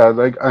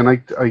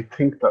I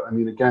think that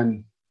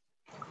again,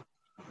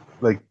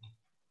 like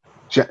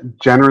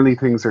generally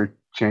things are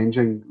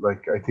changing.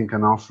 Like I think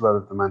an awful lot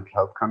of the mental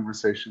health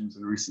conversations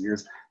in recent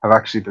years have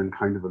actually been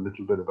kind of a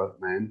little bit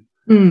about men,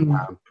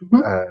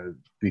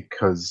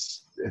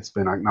 because it's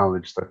been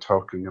acknowledged that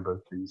talking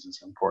about things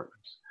is important,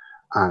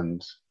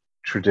 and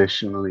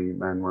traditionally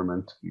men were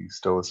meant to be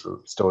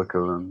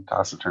stoical and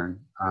taciturn,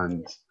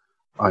 and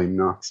I'm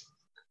not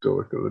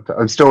stoical.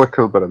 I'm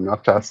stoical, but I'm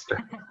not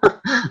taciturn.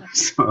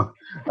 So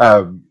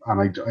and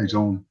I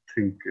don't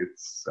think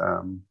it's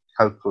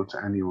helpful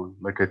to anyone.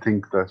 Like I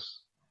think that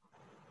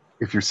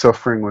if you're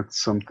suffering with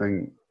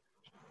something,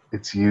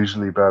 it's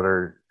usually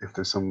better if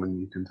there's someone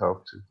you can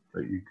talk to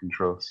that you can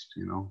trust,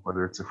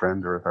 whether it's a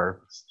friend or a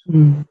therapist.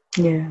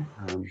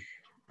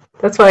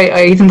 That's why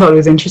I even thought it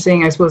was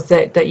interesting, I suppose,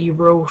 that you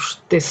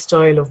wrote this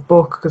style of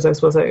book, because I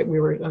suppose I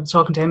was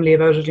talking to Emily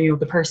about it.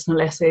 The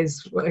personal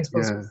essays, I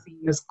suppose, was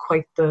seen as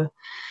quite the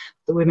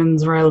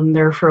women's realm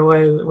there for a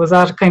while. Was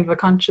that kind of a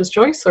conscious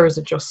choice, or is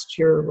it just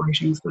your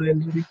writing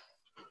style?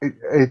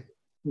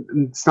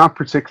 It's not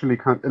particularly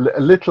a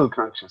little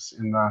conscious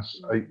in that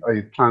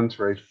I plan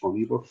to write a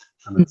funny book,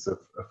 and it's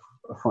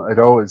I'd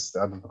always,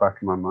 out of the back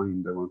of my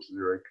mind, I wanted to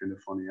write kind of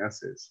funny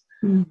essays.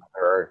 There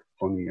are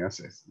funny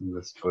essays in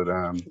this, but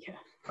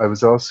I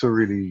was also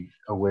really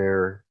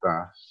aware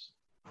that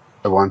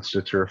I wanted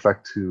it to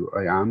reflect who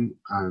I am,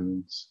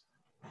 and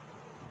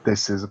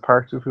this is a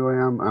part of who I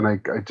am, and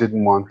I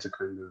didn't want to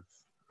kind of.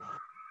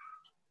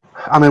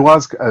 And I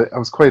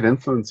was quite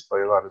influenced by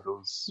a lot of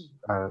those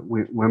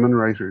women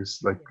writers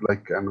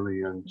like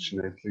Emily and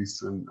Sinead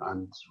Gleeson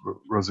and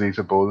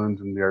Rosita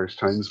Boland in the Irish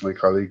Times, my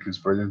colleague, who's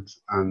brilliant,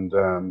 and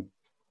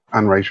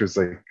writers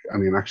like,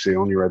 actually I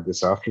only read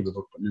this after the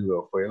book, but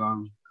Nuala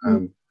Whelan,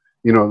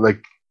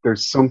 like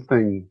there's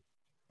something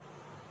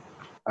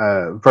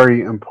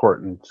very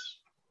important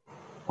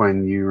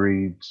when you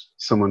read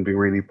someone being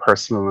really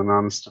personal and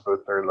honest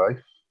about their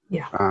life.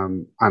 Yeah.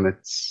 And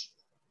it's,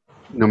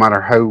 no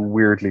matter how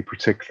weirdly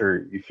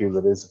particular you feel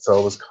it is, it's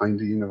always kind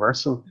of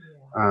universal.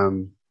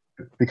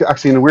 Because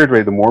actually, in a weird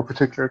way, the more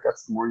particular it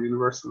gets, the more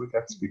universal it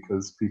gets,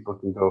 because people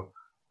can go,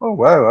 oh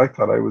wow, I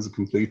thought I was a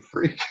complete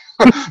freak.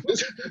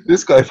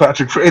 this guy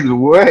Patrick Freyne is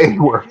way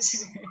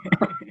worse.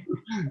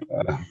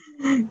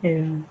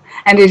 Yeah,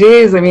 and it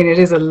is. I mean, it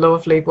is a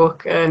lovely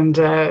book, and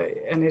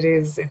it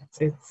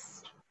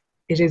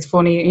is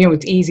funny. You know,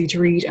 it's easy to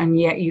read, and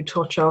yet you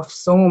touch off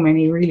so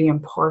many really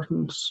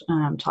important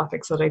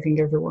topics that I think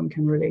everyone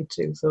can relate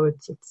to. So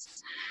it's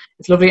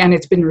lovely, and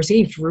it's been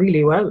received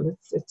really well.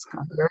 It's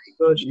kind of very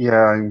good.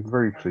 Yeah, I'm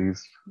very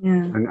pleased. Yeah,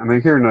 and I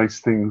hear nice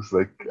things.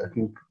 Like, I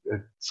think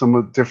some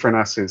of different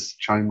essays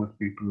chime with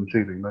people,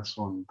 including this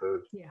one,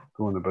 the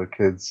one about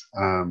kids.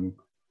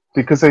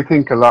 Because I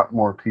think a lot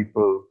more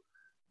people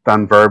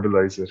than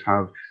verbalize it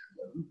have.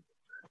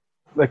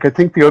 Like, I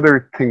think the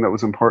other thing that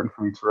was important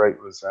for me to write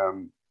was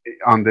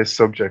on this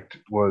subject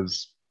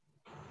was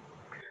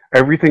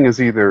everything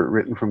is either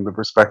written from the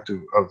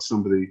perspective of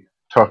somebody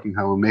talking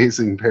how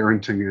amazing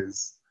parenting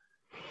is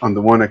on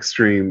the one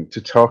extreme, to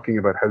talking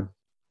about how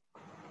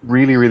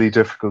really, really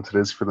difficult it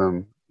is for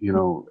them, you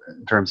know,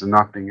 in terms of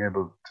not being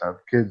able to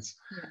have kids.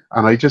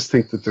 And I just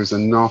think that there's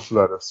an awful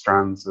lot of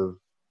strands of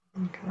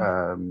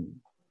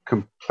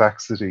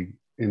complexity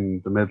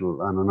in the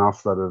middle, and an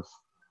awful lot of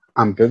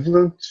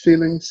ambivalent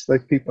feelings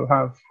like people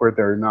have, where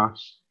they're not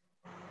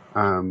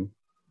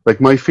like,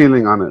 my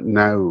feeling on it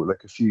now,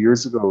 like a few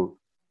years ago,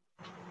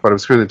 what I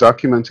was kind of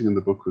documenting in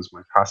the book was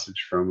my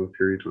passage from a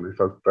period when I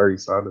felt very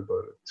sad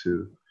about it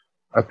to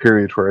a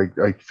period where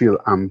I feel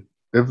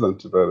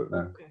ambivalent about it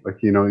now.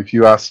 Like, you know, if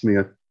you asked me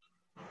at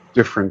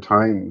different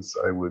times,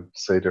 I would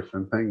say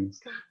different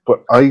things.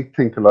 But I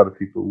think a lot of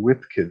people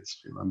with kids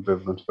feel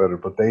ambivalent about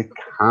it, but they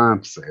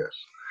can't say it.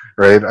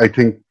 Right? I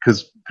think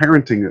because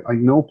parenting, I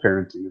know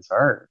parenting is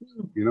hard,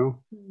 you know,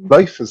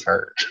 life is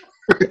hard.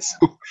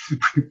 So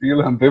we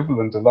feel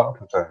ambivalent a lot of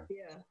the time.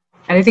 Yeah.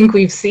 And I think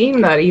we've seen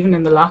that even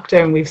in the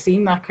lockdown, we've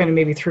seen that kind of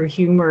maybe through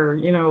humor,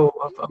 you know,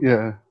 of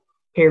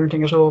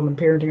parenting at home and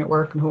parenting at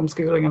work and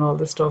homeschooling and all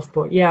this stuff.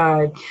 But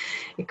yeah,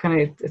 it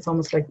kind of, it's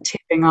almost like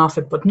tipping off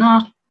it, but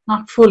not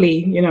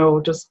fully, you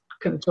know, just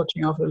kind of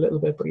touching off it a little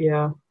bit. But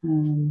yeah,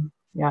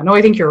 no,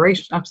 I think you're right,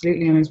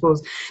 absolutely. And I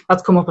suppose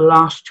that's come up a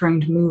lot,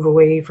 trying to move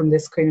away from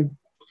this kind of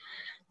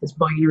this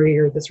binary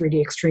or this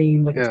really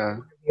extreme, like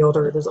the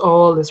other. There's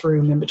all this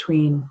room in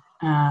between,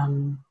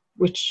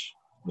 which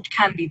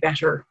can be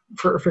better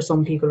for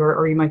some people,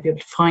 or you might be able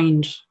to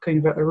find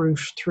kind of a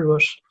route through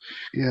it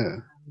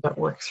that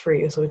works for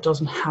you, so it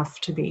doesn't have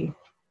to be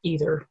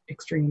either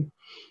extreme.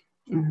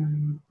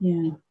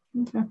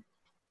 Okay.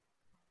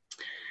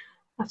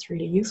 That's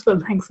really useful.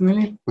 Thanks a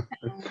million.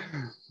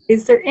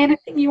 Is there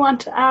anything you want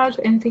to add?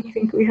 Anything you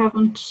think we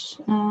haven't?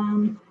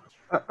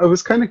 I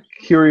was kind of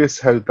curious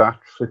how that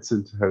fits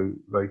into how,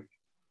 like,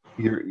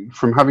 you're,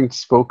 from having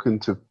spoken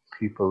to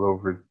people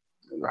over,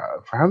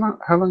 for how long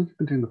have you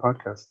been doing the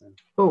podcast then?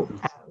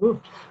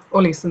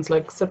 Only since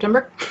like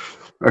September.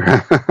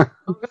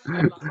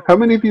 How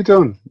many have you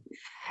done?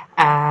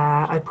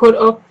 I put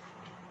up,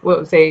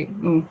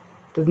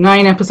 there's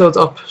 9 episodes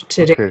up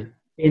today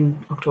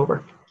in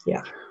October.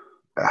 Yeah.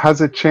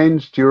 Has it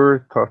changed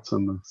your thoughts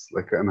on this?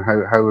 Like, and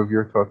how have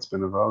your thoughts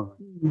been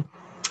evolving?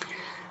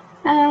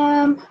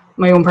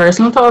 My own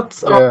personal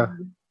thoughts?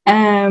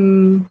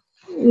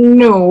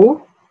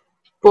 No,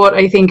 but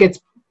I think it's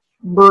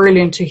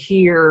brilliant to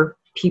hear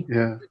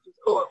people,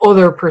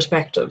 other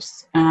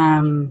perspectives.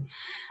 And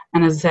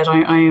as I said,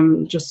 I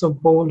am just so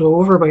bowled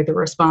over by the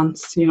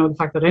response, you know, the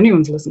fact that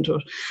anyone's listened to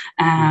it,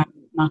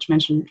 not to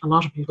mention a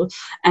lot of people.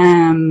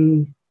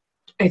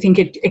 I think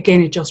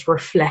it just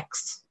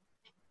reflects,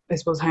 I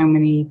suppose, how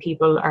many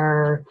people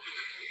are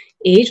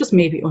just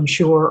maybe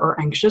unsure or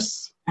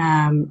anxious,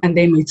 and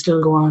they might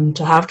still go on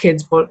to have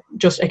kids, but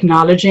just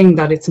acknowledging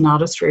that it's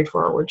not a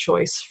straightforward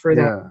choice for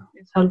them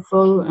is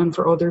helpful. And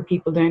for other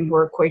people then who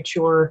are quite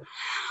sure,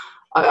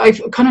 I've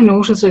kind of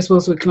noticed, I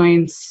suppose, with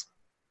clients,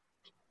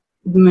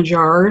 the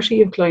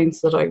majority of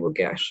clients that I would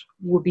get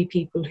would be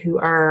people who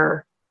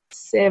are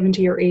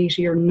 70 or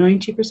 80 or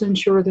 90%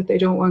 sure that they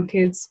don't want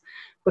kids,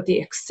 but the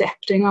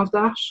accepting of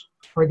that,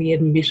 or the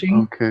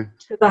admitting to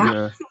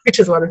that, which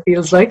is what it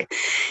feels like,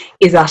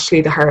 is actually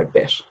the hard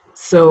bit.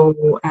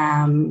 So,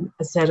 as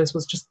I said, I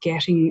was just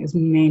getting as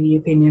many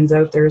opinions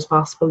out there as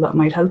possible that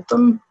might help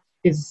them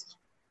is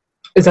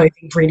I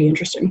think really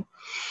interesting.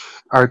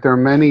 Are there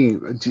many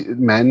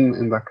men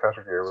in that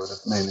category, or would it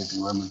mainly be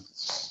women?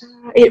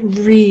 It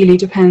really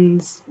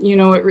depends. You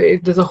know,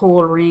 there's a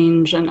whole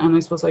range, and I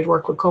suppose I'd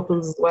work with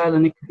couples as well,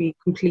 and it could be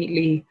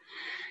completely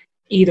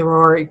either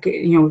or.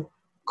 You know,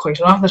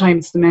 quite a lot of the time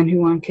it's the men who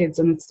want kids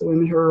and it's the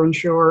women who are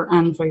unsure,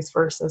 and vice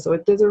versa. So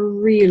there's a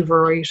real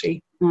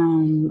variety, I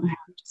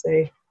have to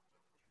say.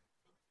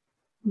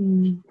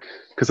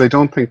 Because I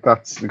don't think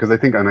that's, because I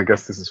think, and I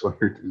guess this is why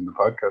we're doing the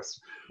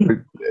podcast, but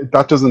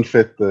that doesn't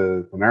fit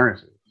the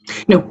narrative.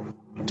 No,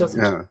 it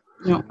doesn't. Yeah.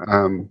 No.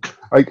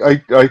 I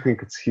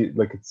think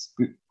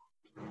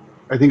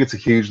I think it's a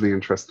hugely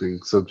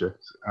interesting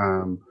subject.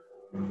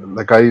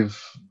 Like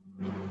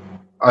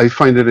I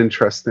find it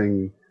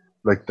interesting,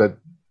 like that.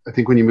 I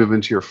think when you move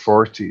into your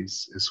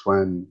 40s is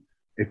when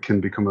it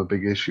can become a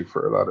big issue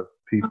for a lot of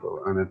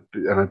people, and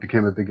it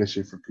became a big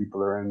issue for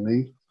people around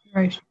me.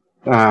 Right.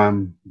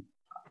 And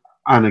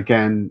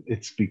again,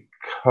 it's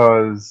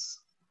because,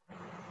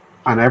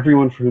 and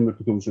everyone for whom it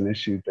becomes an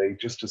issue, they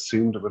just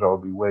assumed it would all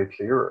be way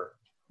clearer.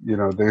 You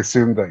know, they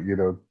assumed that, you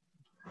know,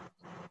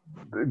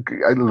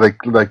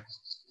 like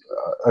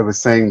I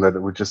was saying, that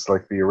it would just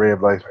like the array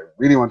of life. I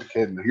really want a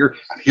kid, and here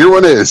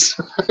one is.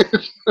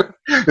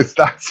 It's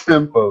that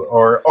simple,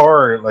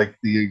 or like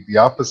the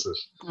opposite.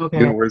 Okay.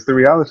 You know, whereas the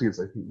reality is,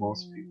 I think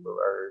most people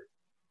are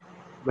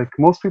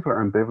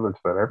ambivalent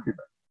about everything.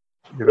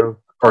 You know,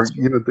 or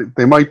you know,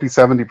 they might be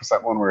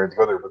 70% one way or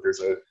the other, but there's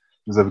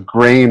a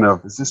grain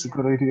of, is this a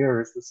good idea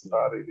or is this a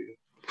bad idea?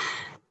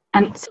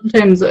 And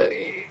sometimes,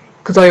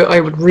 because I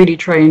would really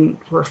try and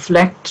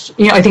reflect,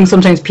 you know, I think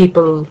sometimes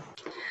people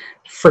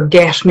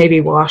forget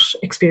maybe what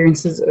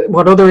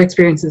other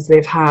experiences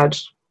they've had.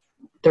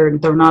 They're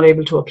not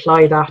able to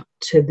apply that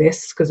to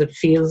this because it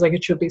feels like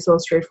it should be so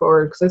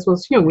straightforward. Because I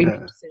suppose, you know, we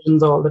make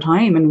decisions all the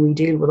time and we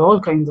deal with all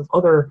kinds of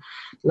other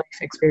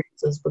life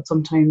experiences, but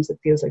sometimes it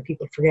feels like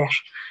people forget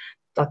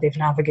that they've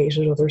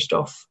navigated other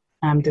stuff.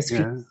 This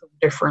feels so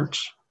different.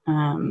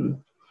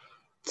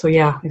 So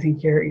yeah, I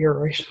think you're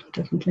right,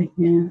 definitely.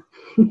 Yeah.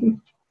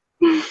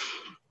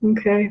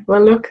 Okay.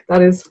 Well, look,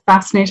 that is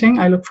fascinating.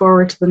 I look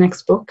forward to the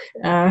next book.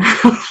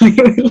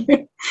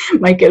 Hopefully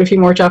might get a few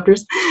more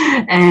chapters.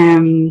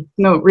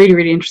 No, really,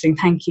 really interesting.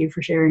 Thank you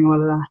for sharing all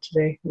of that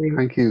today. Really.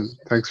 Thank you.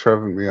 Thanks for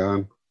having me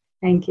on.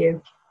 Thank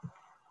you.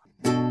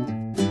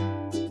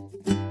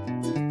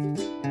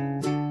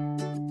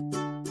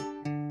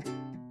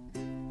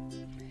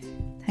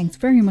 Thanks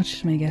very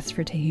much to my guests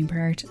for taking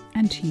part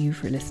and to you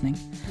for listening.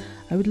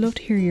 I would love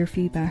to hear your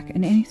feedback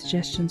and any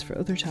suggestions for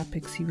other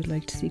topics you would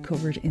like to see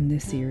covered in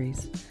this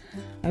series.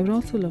 I would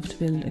also love to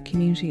build a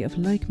community of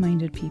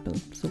like-minded people,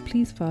 so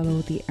please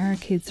follow the Our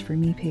Kids For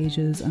Me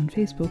pages on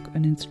Facebook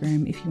and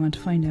Instagram if you want to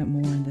find out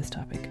more on this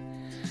topic.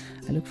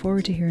 I look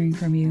forward to hearing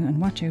from you and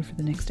watch out for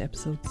the next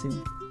episode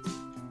soon.